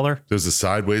was in color? There's a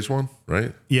sideways one,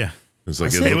 right? Yeah. It's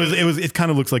like It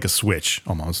kind of looks like a Switch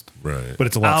almost, right. but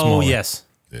it's a lot Oh, smaller. yes.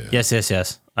 Yeah.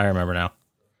 Yes. I remember now.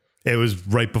 It was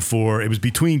right before. It was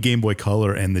between Game Boy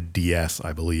Color and the DS,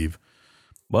 I believe.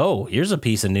 Whoa, here's a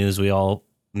piece of news we all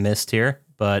missed here,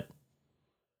 but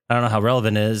I don't know how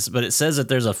relevant it is, but it says that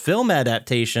there's a film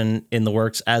adaptation in the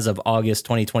works as of August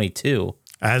 2022.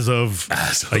 As of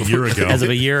a year ago. As of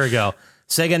a year ago.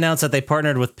 Sega announced that they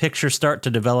partnered with Picture Start to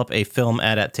develop a film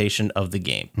adaptation of the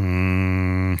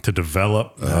game. To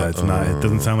develop. It's not. It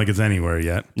doesn't sound like it's anywhere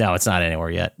yet. No, it's not anywhere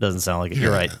yet. Doesn't sound like it.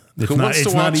 You're right. It's Who not. wants to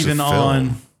It's not watch the even film?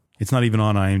 on. It's not even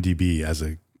on IMDb as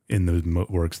in the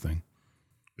works thing.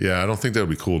 Yeah, I don't think that would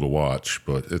be cool to watch,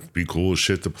 but it'd be cool as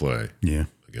shit to play Yeah.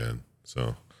 again.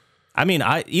 So I mean,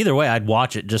 either way, I'd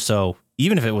watch it just so,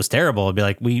 even if it was terrible, I'd be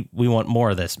like, we want more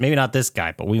of this. Maybe not this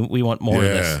guy, but we want more of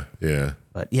this. yeah.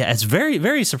 But yeah, it's very,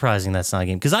 very surprising that's not a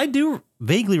game, because I do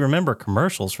vaguely remember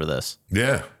commercials for this.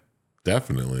 Yeah,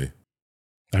 definitely.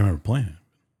 I remember playing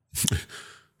it.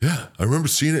 Yeah, I remember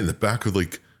seeing it in the back of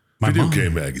like My video mom.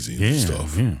 game magazines Yeah. and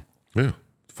stuff. Yeah. Yeah,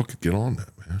 fucking get on that,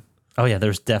 man. Oh yeah,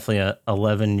 there's definitely a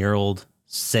 11-year-old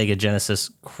Sega Genesis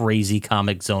crazy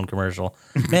Comic Zone commercial.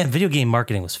 Man, video game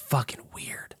marketing was fucking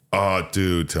weird. Oh,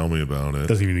 dude, tell me about it. It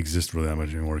doesn't even exist really that much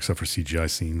anymore, except for CGI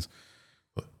scenes.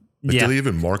 Like, Yeah. do they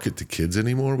even market to kids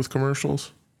anymore with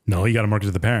commercials? No, you got to market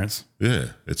to the parents.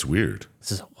 Yeah, it's weird.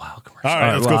 This is a wild commercial. All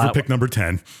right, let's go for pick number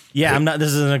 10. Yeah, I'm not.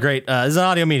 This isn't a great. This is an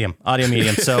audio medium.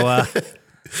 So,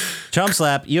 Chump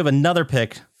Slap, you have another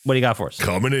pick. What do you got for us?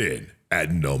 Coming in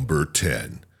at number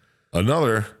 10.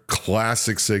 Another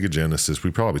classic Sega Genesis.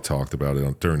 We probably talked about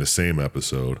it during the same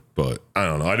episode, but I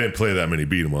don't know. I didn't play that many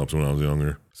beat 'em ups when I was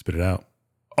younger. Spit it out.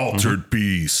 Altered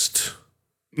Beast.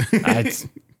 It's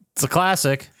a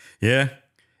classic. Yeah.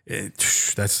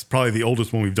 That's probably the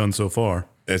oldest one we've done so far.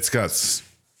 It's got,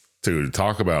 dude,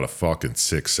 talk about a fucking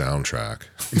sick soundtrack.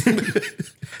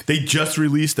 They just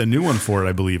released a new one for it,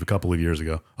 I believe, a couple of years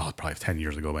ago. Oh, probably 10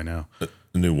 years ago by now.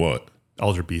 A new what?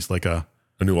 Altered Beast, like a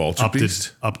new Altered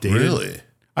Beast? Updated. Really?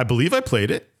 I believe I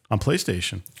played it on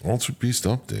PlayStation. Altered Beast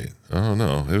update. I don't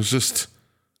know. It was just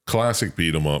classic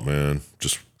beat 'em up, man.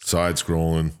 Just side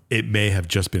scrolling. It may have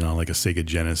just been on like a Sega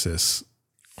Genesis.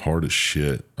 Hard as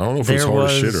shit. I don't know if it was hard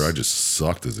as shit or I just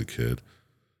sucked as a kid.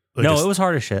 Like No, it was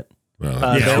hard as shit.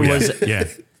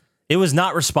 It was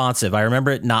not responsive. I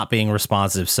remember it not being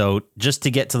responsive. So just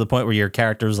to get to the point where your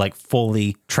character was like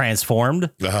fully transformed,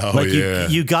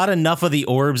 you got enough of the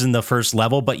orbs in the first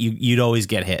level, but you'd always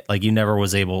get hit. Like you were never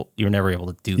able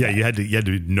to do that. Yeah, you had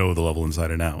to know the level inside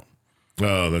and out.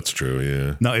 Oh, that's true.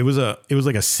 Yeah. No, it was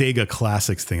like a Sega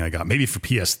Classics thing I got, maybe for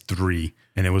PS3,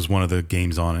 and it was one of the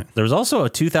games on it. There was also a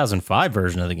 2005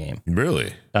 version of the game.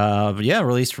 Really?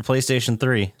 Released for PlayStation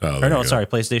 3.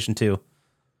 PlayStation 2.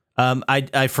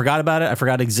 I forgot about it. I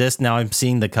forgot it exists. Now I'm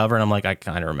seeing the cover and I'm like, I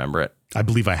kind of remember it. I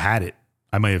believe I had it.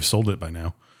 I might have sold it by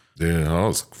now. Yeah, that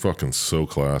was fucking so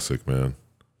classic, man.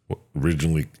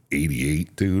 Originally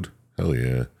 88, dude. Hell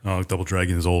yeah. Oh, Double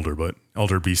Dragon is older, but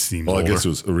Altered Beast seems older. I guess it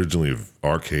was originally an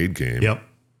arcade game. Yep.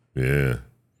 Yeah.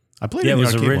 I played it in the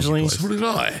arcade originally. So did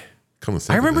I.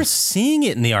 I remember seeing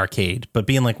it in the arcade, but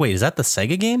being like, wait, is that the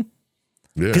Sega game?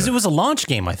 Yeah. Because it was a launch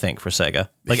game, I think, for Sega.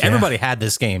 Like everybody had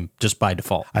this game just by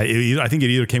default. I think it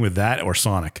either came with that or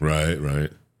Sonic. Right.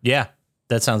 Yeah,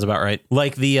 that sounds about right.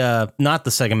 Like the not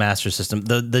the Sega Master System,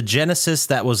 the Genesis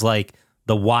that was like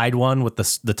the wide one with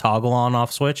the toggle on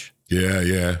off switch.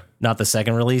 Yeah. Not the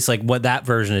second release. Like what that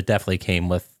version, it definitely came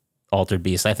with Altered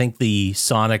Beast. I think the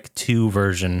Sonic 2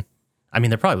 version. I mean,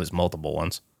 there probably was multiple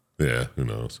ones. Yeah, who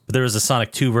knows? But there was the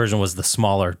Sonic 2 version was the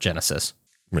smaller Genesis.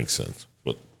 Makes sense.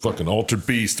 But fucking Altered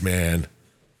Beast, man.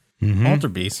 Mm-hmm.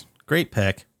 Altered Beast. Great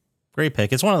pick.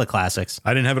 It's one of the classics.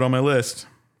 I didn't have it on my list.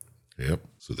 Yep.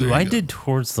 So I did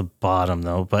towards the bottom,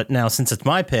 though. But now, since it's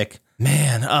my pick,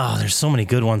 man, there's so many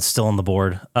good ones still on the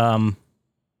board.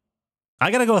 I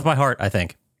got to go with my heart, I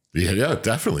think. Yeah,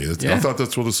 definitely. I thought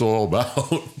that's what it's all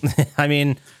about. I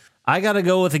mean, I got to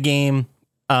go with a game.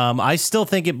 I still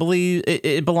think it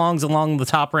belongs along the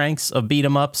top ranks of beat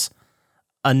 'em ups.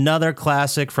 Another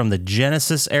classic from the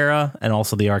Genesis era and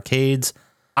also the arcades.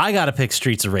 I got to pick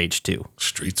Streets of Rage 2.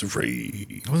 Streets of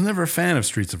Rage. I was never a fan of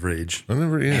Streets of Rage. I don't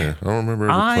remember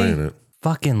ever playing it.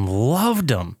 Fucking loved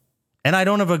them. And I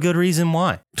don't have a good reason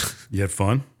why. You had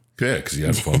fun? Yeah, because you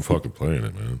had fun fucking playing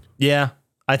it, man. Yeah.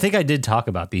 I think I did talk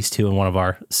about these two in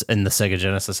the Sega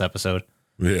Genesis episode.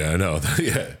 Yeah, I know.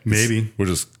 Yeah. Maybe. We're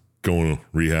just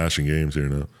rehashing games here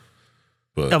now.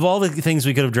 But of all the things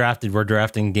we could have drafted, we're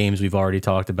drafting games we've already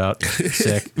talked about.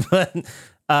 Sick. But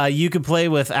you could play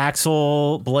with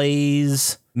Axel,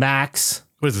 Blaze, Max.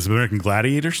 What is this, American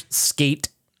Gladiators? Skate.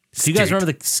 Do you guys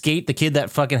remember the Skate, the kid that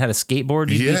fucking had a skateboard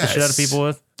you beat the shit out of people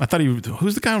with? I thought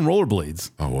who's the guy on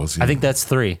rollerblades? Oh, was he? I think that's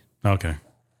 3. Okay.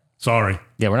 Sorry.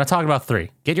 Yeah, we're not talking about 3.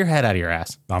 Get your head out of your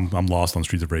ass. I'm lost on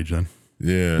Streets of Rage then.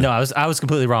 Yeah. No, I was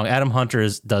completely wrong. Adam Hunter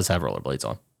does have rollerblades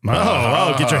on.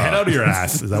 Oh, get your head out of your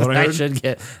ass. Is that what I heard? I should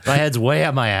get my head's way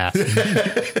out my ass.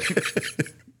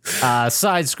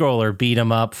 Side scroller beat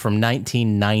 'em up from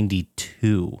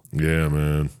 1992. Yeah,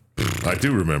 man. I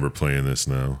do remember playing this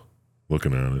now,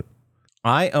 looking at it.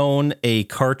 I own a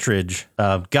cartridge.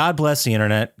 God bless the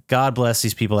internet. God bless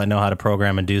these people that know how to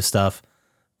program and do stuff.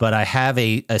 But I have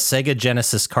a Sega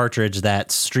Genesis cartridge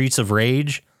that's Streets of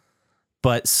Rage,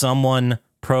 but someone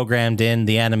programmed in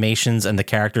the animations and the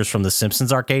characters from the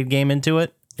Simpsons arcade game into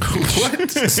it.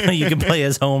 What? So you can play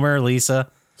as Homer,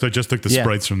 Lisa. So it just took the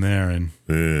sprites from there and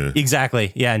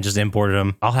Exactly. Yeah, and just imported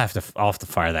them. I'll have to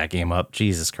fire that game up.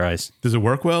 Jesus Christ. Does it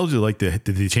work well? Did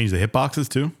they change the hitboxes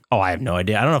too? Oh, I have no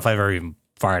idea. I don't know if I've ever even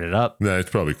fired it up. Nah,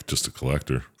 it's probably just a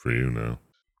collector for you now.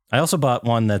 I also bought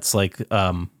one that's like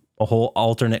a whole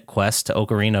alternate quest to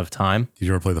Ocarina of Time. Did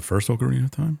you ever play the first Ocarina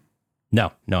of Time?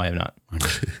 No, I have not.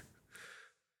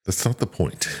 That's not the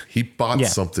point. He bought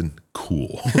something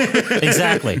cool.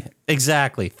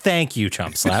 Exactly. Thank you,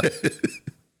 Chump Slap.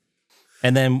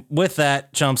 And then with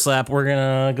that, Chump Slap, we're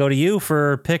going to go to you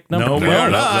for pick number 1. No, we're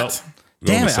not.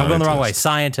 Damn it, I'm going the wrong way.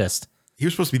 Syintist. He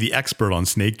was supposed to be the expert on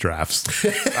snake drafts.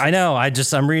 I know.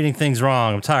 I'm reading things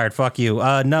wrong. I'm tired. Fuck you.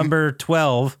 Number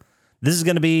 12. This is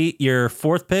going to be your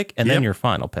fourth pick and then your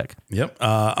final pick. Yep.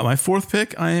 My fourth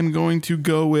pick, I am going to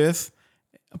go with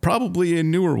probably a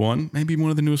newer one. Maybe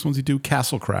one of the newest ones you do,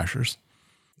 Castle Crashers.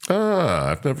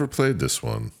 I've never played this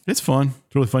one. It's fun.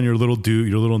 It's really fun. You're a little dude,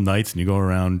 you're little knights, and you go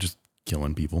around just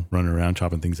killing people, running around,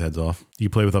 chopping things heads off. You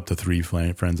play with up to 3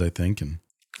 friends, I think. And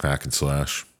Hack and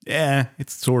slash. yeah,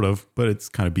 it's sort of, but it's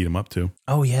kind of beat 'em up too.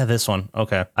 Oh, yeah, this one.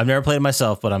 Okay. I've never played it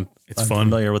myself, but I'm fun.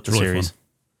 familiar with the It's really series. fun.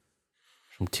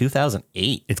 From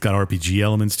 2008. It's got RPG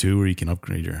elements too, where you can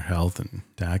upgrade your health and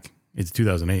attack. It's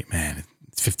 2008, man.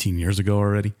 It's 15 years ago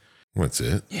already. What's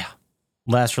it? Yeah.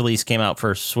 Last release came out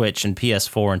for Switch and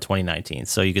PS4 in 2019,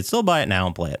 so you could still buy it now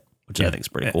and play it, which I think is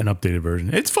pretty cool. An updated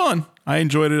version. It's fun. I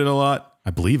enjoyed it a lot. I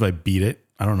believe I beat it.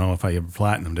 I don't know if I ever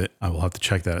platinumed it. I will have to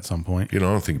check that at some point. You know,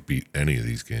 I don't think beat any of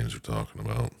these games we're talking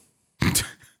about.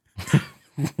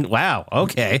 Wow.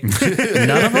 Okay.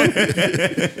 None of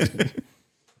them?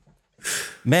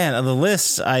 Man, on the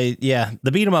list,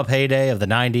 the beat 'em up heyday of the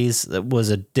 90s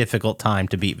was a difficult time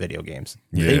to beat video games.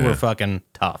 They were fucking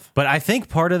tough. But I think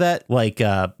part of that, like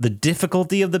the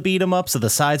difficulty of the beat 'em ups, of the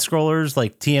side scrollers,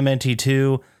 like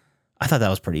TMNT2, I thought that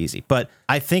was pretty easy. But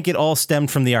I think it all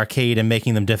stemmed from the arcade and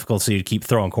making them difficult so you'd keep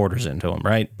throwing quarters into them,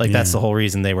 right? Like that's the whole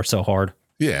reason they were so hard.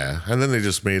 Yeah, and then they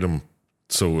just made them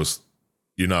so it was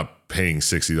you're not paying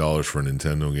 $60 for a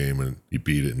Nintendo game and you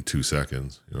beat it in 2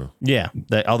 seconds. You know? Yeah,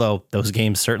 although those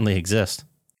games certainly exist.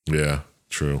 Yeah,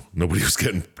 true. Nobody was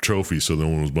getting trophies, so no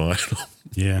one was buying them.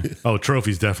 Yeah. Oh,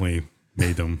 trophies definitely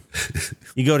made them.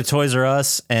 You go to Toys R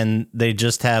Us and they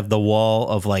just have the wall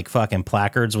of like fucking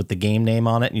placards with the game name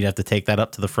on it, and you'd have to take that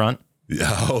up to the front.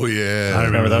 Oh yeah, I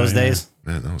remember those days.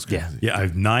 Man, that was crazy. Yeah, I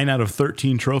have 9 out of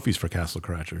 13 trophies for Castle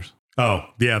Crashers. Oh,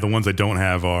 yeah, the ones I don't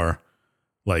have are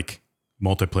like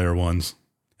multiplayer ones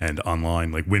and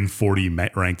online, like win 40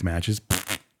 ranked matches.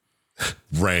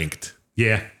 Ranked.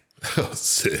 Yeah. Oh,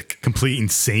 sick. Complete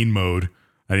insane mode.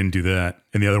 I didn't do that.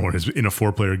 And the other one is in a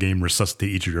 4-player game, resuscitate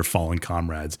each of your fallen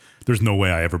comrades. There's no way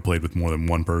I ever played with more than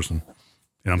one person.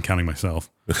 And I'm counting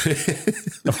myself.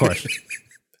 Of course.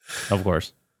 Of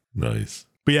course. Nice.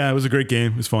 But yeah, it was a great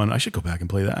game. It was fun. I should go back and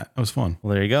play that. That was fun.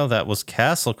 Well, there you go. That was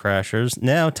Castle Crashers.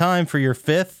 Now time for your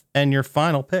fifth and your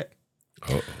final pick.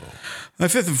 Uh-oh. My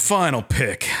fifth and final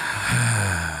pick.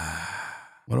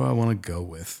 What do I want to go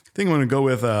with? I think I'm going to go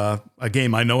with a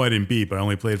game I know I didn't beat, but I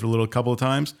only played for a couple of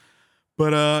times.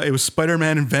 But it was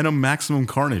Spider-Man and Venom Maximum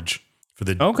Carnage for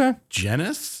the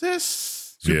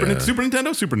Genesis? Super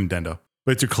Nintendo.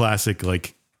 But it's your classic,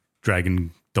 like,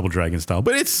 Double Dragon style.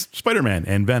 But it's Spider-Man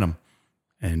and Venom.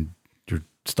 And you're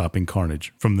stopping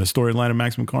Carnage from the storyline of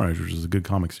Maximum Carnage, which is a good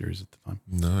comic series at the time.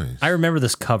 Nice. I remember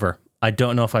this cover. I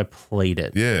don't know if I played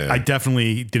it. Yeah. I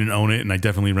definitely didn't own it, and I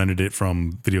definitely rented it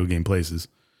from video game places.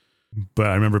 But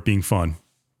I remember it being fun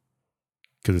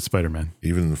because it's Spider-Man.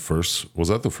 Even was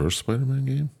that the first Spider-Man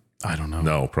game? I don't know.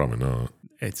 No, probably not.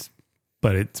 I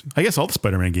guess all the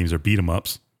Spider-Man games are beat 'em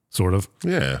ups, sort of.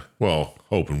 Yeah. Well,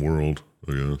 open world,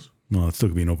 I guess. Well, it still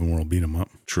could be an open world beat 'em up.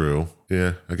 True.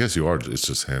 Yeah. I guess you are. It's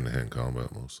just hand-to-hand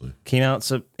combat mostly. Came out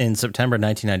in September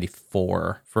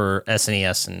 1994 for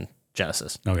SNES and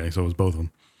Genesis. Okay, so it was both of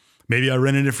them. Maybe I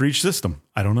rented it for each system.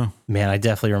 I don't know. Man, I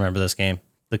definitely remember this game.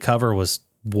 The cover was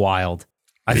wild.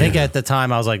 I think at the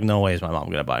time I was like, no way is my mom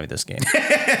going to buy me this game.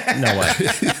 No way.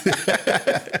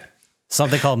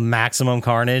 Something called Maximum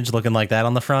Carnage looking like that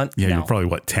on the front. Yeah, No. you're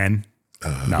probably, 10?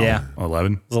 No, Yeah.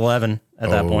 11? It was 11 at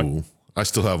that point. I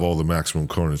still have all the Maximum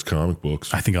Carnage comic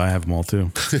books. I think I have them all,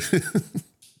 too.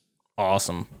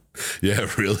 Awesome. Yeah,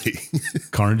 really.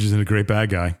 Carnage isn't a great bad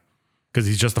guy because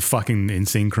he's just a fucking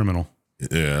insane criminal.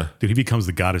 Yeah. Dude, he becomes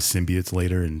the god of symbiotes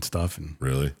later and stuff. And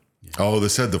Really? Yeah. Oh,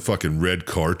 this had the fucking red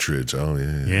cartridge. Oh,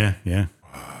 yeah. Yeah.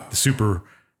 The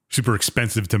super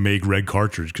expensive to make red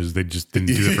cartridge because they just didn't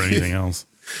do it for anything else.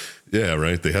 Yeah,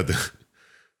 right. They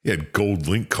had gold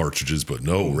Link cartridges, but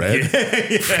no red.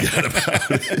 Forgot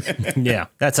about it. Yeah,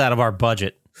 that's out of our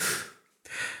budget.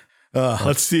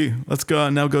 Let's see. Let's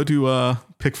go to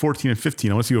pick 14 and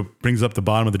 15. I want to see what brings up the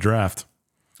bottom of the draft.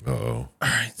 Uh-oh. All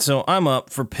right, so I'm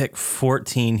up for pick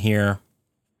 14 here.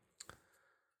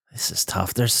 This is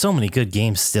tough. There's so many good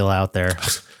games still out there.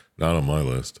 Not on my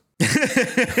list.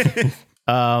 Okay,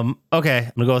 I'm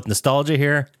gonna go with nostalgia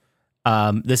here.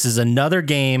 This is another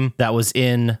game that was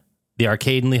in the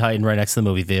arcade in Lehighton right next to the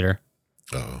movie theater.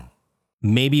 Oh.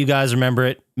 Maybe you guys remember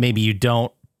it, maybe you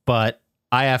don't, but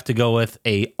I have to go with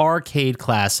a arcade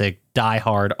classic, Die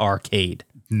Hard Arcade.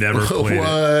 Never played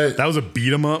it. That was a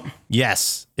beat 'em up.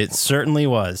 Yes, it certainly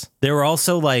was. There were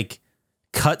also like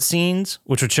cutscenes,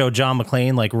 which would show John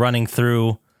McClane like running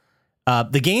through.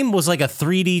 The game was like a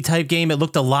 3D type game. It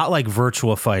looked a lot like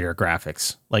Virtua Fighter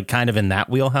graphics, like kind of in that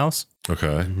wheelhouse.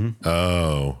 Okay.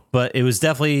 Oh. But it was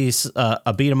definitely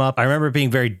a beat 'em up. I remember it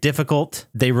being very difficult.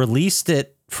 They released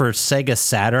it for Sega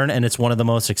Saturn, and it's one of the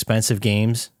most expensive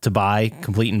games to buy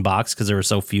complete in box because there were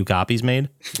so few copies made.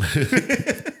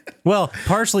 Well,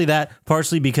 partially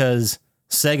because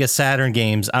Sega Saturn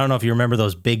games, I don't know if you remember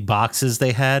those big boxes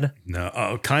they had.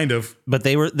 No, kind of. But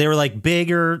they were like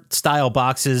bigger style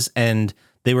boxes, and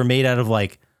they were made out of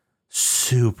like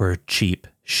super cheap,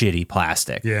 shitty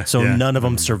plastic. Yeah. So none of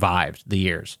them survived the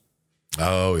years.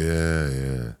 Oh,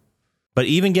 yeah. But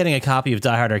even getting a copy of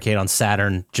Die Hard Arcade on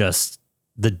Saturn, just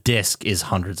the disc is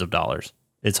hundreds of dollars.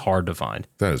 It's hard to find.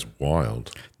 That is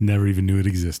wild. Never even knew it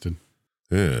existed.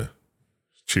 Yeah.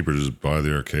 It's cheaper to just buy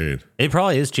the arcade. It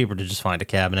probably is cheaper to just find a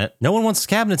cabinet. No one wants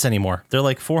cabinets anymore. They're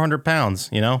like 400 pounds,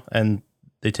 and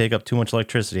they take up too much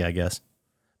electricity, I guess.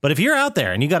 But if you're out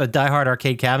there and you got a Die Hard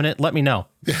Arcade cabinet, let me know.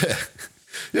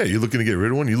 Yeah, you looking to get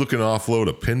rid of one? You looking to offload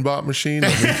a pinbot machine?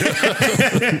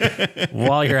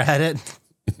 While you're at it.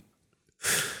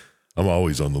 I'm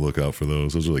always on the lookout for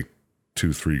those. Those are like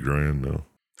 $2-3 grand now.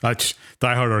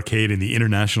 Die Hard Arcade in the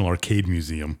International Arcade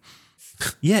Museum.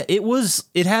 Yeah,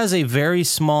 it has a very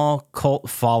small cult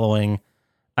following.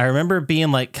 I remember it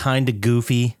being like kind of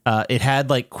goofy. It had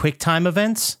like QuickTime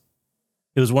events.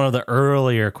 It was one of the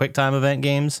earlier QuickTime event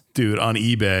games. Dude, on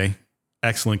eBay,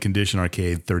 excellent condition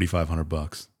arcade,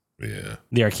 $3,500. Yeah.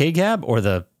 The arcade cab or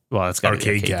it's got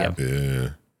arcade cab. Yeah.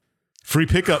 Free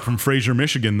pickup from Fraser,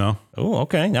 Michigan, though. Oh,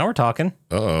 okay. Now we're talking.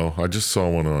 Uh-oh. I just saw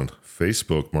one on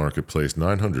Facebook Marketplace,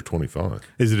 $925.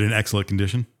 Is it in excellent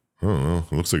condition? I don't know.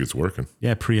 It looks like it's working.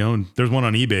 Yeah, pre-owned. There's one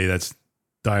on eBay that's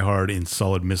Die Hard in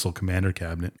solid missile commander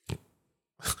cabinet.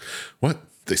 What?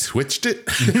 They switched it?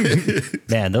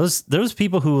 Man, those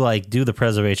people who like do the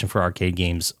preservation for arcade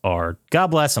games are, God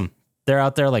bless them. They're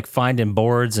out there like finding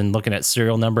boards and looking at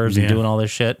serial numbers and doing all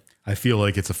this shit. I feel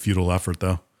like it's a futile effort,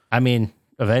 though. I mean,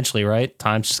 eventually, right?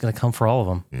 Time's just going to come for all of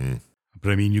them.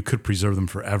 But I mean, you could preserve them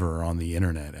forever on the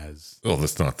internet Oh,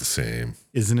 that's not the same.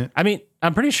 Isn't it? I mean,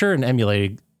 I'm pretty sure an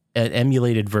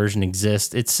emulated version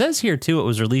exists. It says here, too, it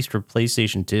was released for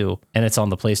PlayStation 2, and it's on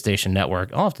the PlayStation Network.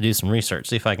 I'll have to do some research,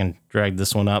 see if I can drag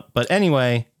this one up. But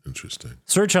anyway, Interesting.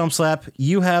 Sir Chump Slap,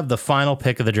 you have the final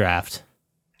pick of the draft.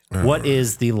 What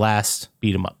is the last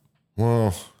beat 'em up?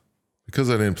 Well, because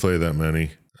I didn't play that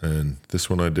many, and this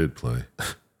one I did play,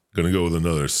 gonna go with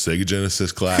another Sega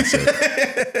Genesis classic.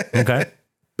 Okay.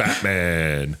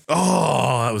 Batman.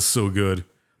 Oh, that was so good.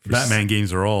 Batman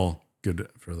games are all good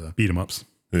for the beat 'em ups.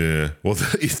 Yeah. Well,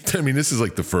 I mean, this is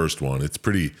like the first one. It's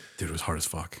pretty. Dude, it was hard as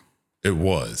fuck. It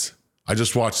was. I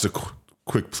just watched a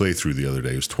quick playthrough the other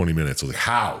day. It was 20 minutes. I was like,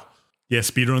 how? Yeah,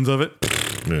 speedruns of it.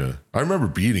 Yeah. I remember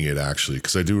beating it, actually,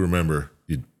 because I do remember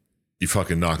you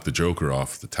fucking knocked the Joker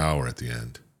off the tower at the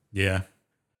end. Yeah.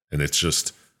 And it's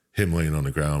just him laying on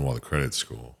the ground while the credits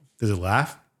go. Does it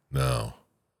laugh? No.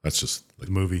 That's just like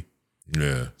The movie.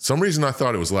 Yeah. Some reason I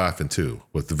thought it was laughing too,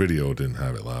 but the video didn't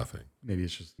have it laughing. Maybe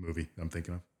it's just the movie I'm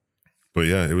thinking of. But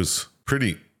yeah, it was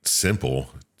pretty simple.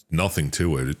 Nothing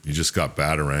to it. You just got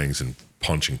batarangs and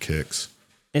punching kicks.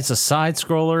 It's a side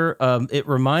scroller. It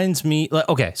reminds me.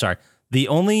 Okay, sorry. The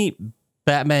only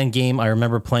Batman game I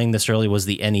remember playing this early was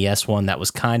the NES one that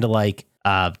was kind of like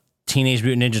Teenage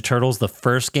Mutant Ninja Turtles, the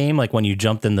first game, like when you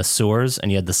jumped in the sewers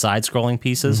and you had the side scrolling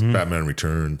pieces. Batman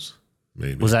Returns,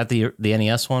 maybe. Was that the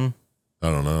NES one? I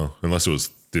don't know. Unless it was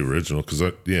the original, because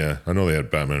I know they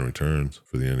had Batman Returns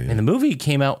for the NES. And the movie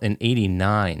came out in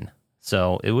 '89,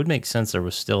 so it would make sense there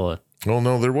was still a. Well,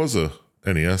 no, there was a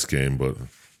NES game, but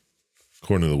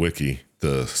according to the wiki,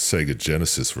 the Sega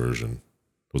Genesis version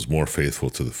was more faithful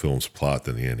to the film's plot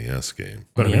than the NES game.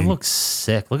 But it looks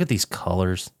sick. Look at these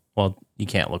colors. Well, you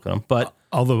can't look at them, but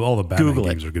all the Batman Google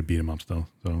games are good beat 'em ups though.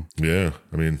 So Yeah,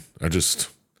 I mean, it's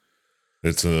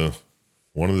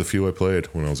one of the few I played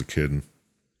when I was a kid. And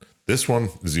this one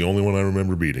is the only one I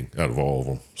remember beating out of all of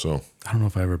them. So I don't know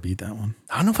if I ever beat that one.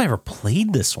 I don't know if I ever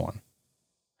played this one.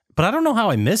 But I don't know how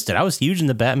I missed it. I was huge in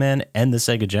the Batman and the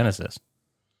Sega Genesis.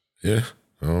 yeah,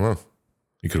 I don't know.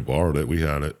 You could have borrowed it. We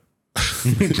had it.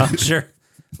 I'm sure.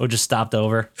 Or just stopped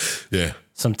over. Yeah.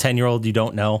 Some 10-year-old you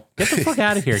don't know. Get the fuck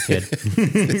out of here, kid.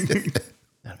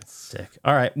 That's sick.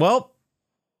 All right. Well,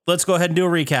 let's go ahead and do a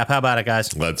recap. How about it,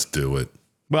 guys? Let's do it.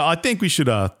 Well, I think we should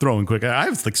throw in quick. I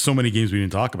have like so many games we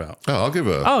didn't talk about. Oh, I'll give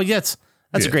a. Oh, yes.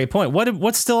 That's a great point.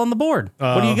 What's still on the board?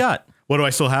 What do you got? What do I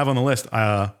still have on the list?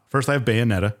 First, I have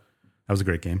Bayonetta. That was a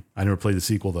great game. I never played the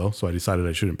sequel, though, so I decided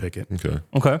I shouldn't pick it. Okay.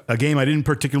 Okay. A game I didn't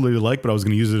particularly like, but I was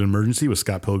going to use it in emergency was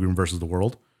Scott Pilgrim versus the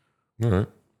World. All right.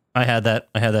 I had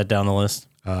that down the list.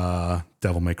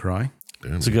 Devil May Cry.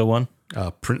 Damn. It's a good one.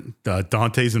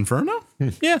 Dante's Inferno.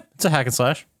 Yeah, it's a hack and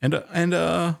slash. And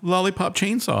Lollipop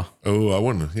Chainsaw. Oh, I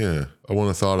wouldn't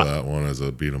have thought of that one as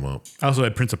a beat 'em up. I also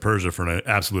had Prince of Persia for an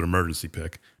absolute emergency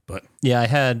pick. But Yeah, I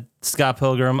had Scott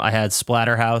Pilgrim. I had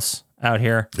Splatterhouse out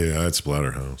here. Yeah, I had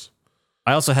Splatterhouse.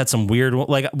 I also had some weird,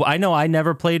 like, I know I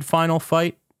never played Final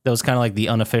Fight. That was kind of like the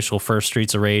unofficial first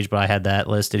Streets of Rage, but I had that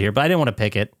listed here. But I didn't want to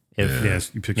pick it.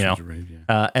 yes, you picked Streets of Rage.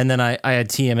 Yeah. And then I had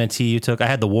TMNT you took. I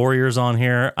had the Warriors on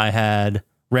here. I had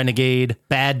Renegade,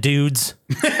 Bad Dudes.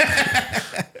 I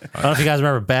don't know if you guys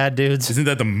remember Bad Dudes. Isn't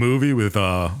that the movie with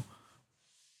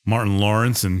Martin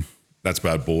Lawrence and? That's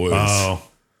Bad Boys. Oh,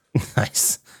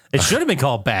 Nice. It should have been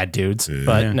called Bad Dudes,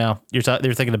 but no, you're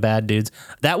thinking of Bad Dudes.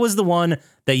 That was the one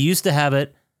that used to have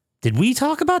it. Did we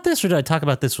talk about this, or did I talk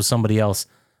about this with somebody else?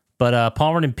 But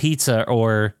Palmerton Pizza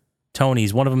or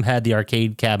Tony's, one of them had the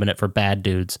arcade cabinet for Bad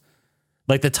Dudes.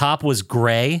 Like the top was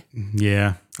gray.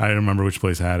 yeah. I don't remember which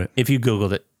place had it. If you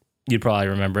Googled it, you'd probably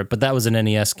remember it. But that was an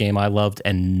NES game I loved,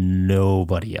 and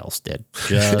nobody else did.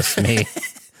 Just me.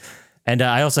 And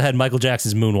I also had Michael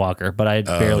Jackson's Moonwalker, but I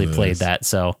barely played that.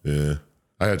 So Yeah.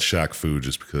 I had Shaq Fu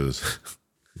just because.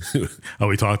 Oh,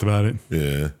 we talked about it.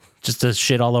 Yeah. just to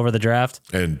shit all over the draft.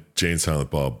 And Jane Silent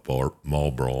Bob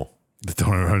Mall Brawl.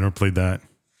 I never played that.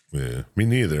 Yeah. Me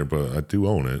neither, but I do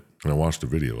own it. And I watched a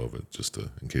video of it just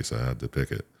in case I had to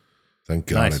pick it. Thank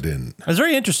God Nice. I didn't. It was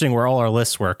very interesting where all our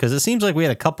lists were, because it seems like we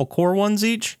had a couple core ones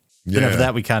each. And Yeah. after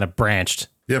that, we kind of branched.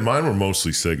 Yeah, mine were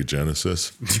mostly Sega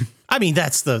Genesis. I mean,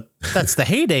 that's the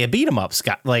heyday of beat 'em up,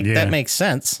 Scott. Like, Yeah. that makes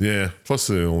sense. Yeah. Plus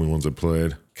the only ones I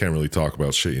played. Can't really talk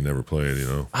about shit you never played, you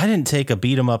know? I didn't take a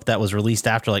beat 'em up that was released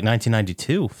after like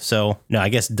 1992. So, no, I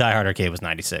guess Die Hard Arcade was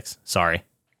 96. Sorry.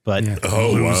 But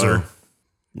Oh, loser.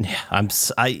 yeah,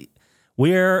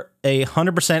 we're a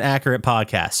 100% accurate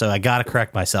podcast. So I got to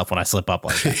correct myself when I slip up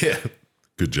like that. Yeah.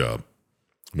 Good job.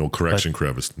 No correction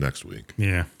crevice next week.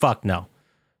 Yeah. Fuck no.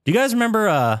 Do you guys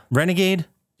remember Renegade? Do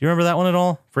you remember that one at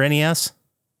all for NES?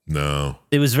 No.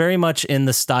 It was very much in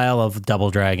the style of Double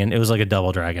Dragon. It was like a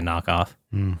Double Dragon knockoff.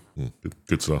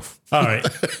 Good stuff. All right.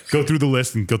 Go through the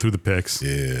list and go through the picks.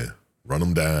 Yeah. Run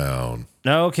them down.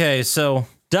 Okay, so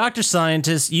Dr.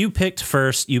 Syintist, you picked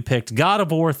first. You picked God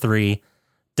of War 3,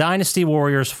 Dynasty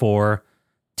Warriors 4,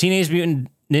 Teenage Mutant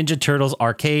Ninja Turtles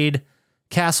Arcade,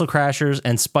 Castle Crashers,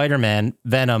 and Spider-Man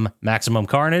Venom Maximum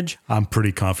Carnage. I'm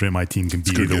pretty confident my team can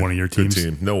beat either one of your teams. Good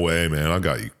team. No way, man. I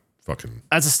got you. Fucking.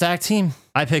 That's a stacked team.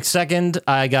 I picked second.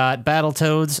 I got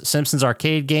Battletoads, Simpsons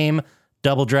Arcade Game,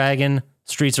 Double Dragon,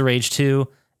 Streets of Rage 2,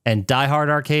 and Die Hard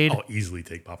Arcade. I'll easily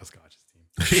take Poppascotch's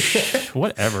team.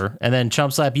 Whatever. And then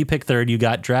Chump Slap, you picked third. You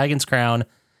got Dragon's Crown,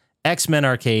 X-Men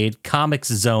Arcade, Comics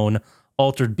Zone,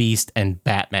 Altered Beast, and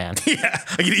Batman. Yeah,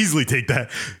 I can easily take that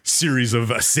series of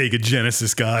Sega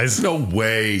Genesis guys. No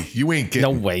way. You ain't getting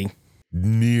No way.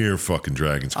 near fucking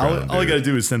Dragon's Crown. All I dude. got to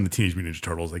do is send the Teenage Mutant Ninja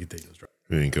Turtles. I can take those.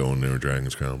 You ain't going near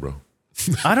Dragon's Crown, bro.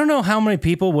 I don't know how many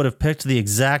people would have picked the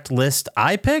exact list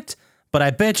I picked, but I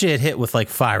bet you it hit with like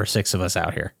 5 or 6 of us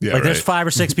out here. Yeah, like there's right. 5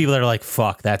 or 6 people that are like,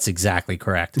 fuck, that's exactly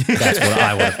correct. That's what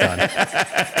I would have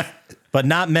done. But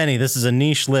not many. This is a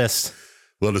niche list.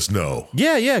 Let us know.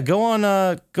 Yeah. Go on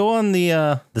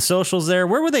the socials there.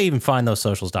 Where would they even find those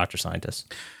socials, Dr.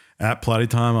 Scientist? At Plotty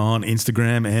Time on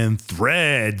Instagram and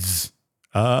Threads.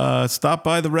 Stop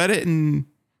by the Reddit and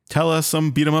tell us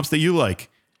some beat 'em ups that you like.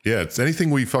 Yeah, it's anything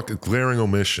we fucking glaring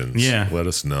omissions. Yeah. Let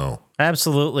us know.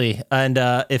 Absolutely. And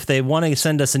if they want to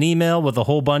send us an email with a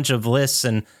whole bunch of lists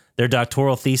and their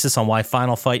doctoral thesis on why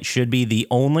Final Fight should be the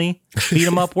only beat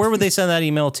 'em up, where would they send that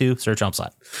email to? Sir Chump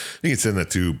Slap. You can send that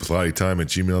to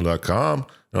plottytime@gmail.com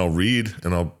and I'll read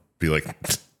and I'll be like,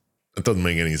 that doesn't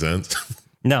make any sense.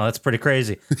 No, that's pretty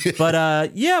crazy.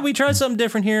 But yeah, we tried something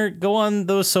different here. Go on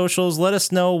those socials. Let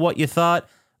us know what you thought.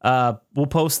 We'll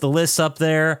post the lists up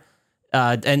there.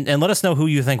 And let us know who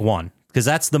you think won, because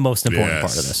that's the most important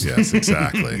part of this. Yes,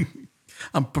 exactly.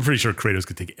 I'm pretty sure Kratos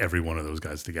could take every one of those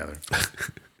guys together.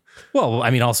 Well, I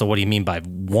mean, also, what do you mean by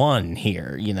one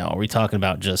here? You know, are we talking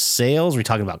about just sales? Are we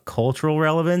talking about cultural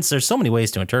relevance? There's so many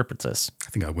ways to interpret this. I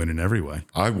think I win in every way.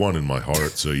 I won in my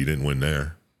heart, so you didn't win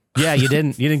there. Yeah, you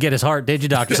didn't get his heart, did you,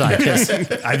 Dr. Scientist?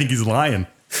 I think he's lying.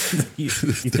 You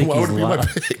Then think why he's would it be my lying?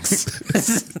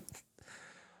 picks?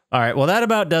 All right, well, that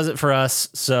about does it for us.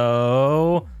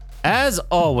 So, as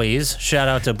always, shout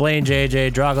out to Blaine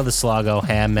JJ, Drago the Slago,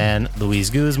 Ham Man, Luis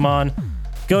Guzman.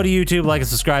 Go to YouTube, like and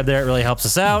subscribe there. It really helps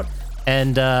us out.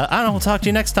 And I don't know, we'll talk to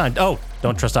you next time. Oh,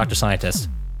 don't trust Dr. Scientist.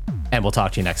 And we'll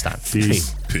talk to you next time.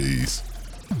 Peace. Peace.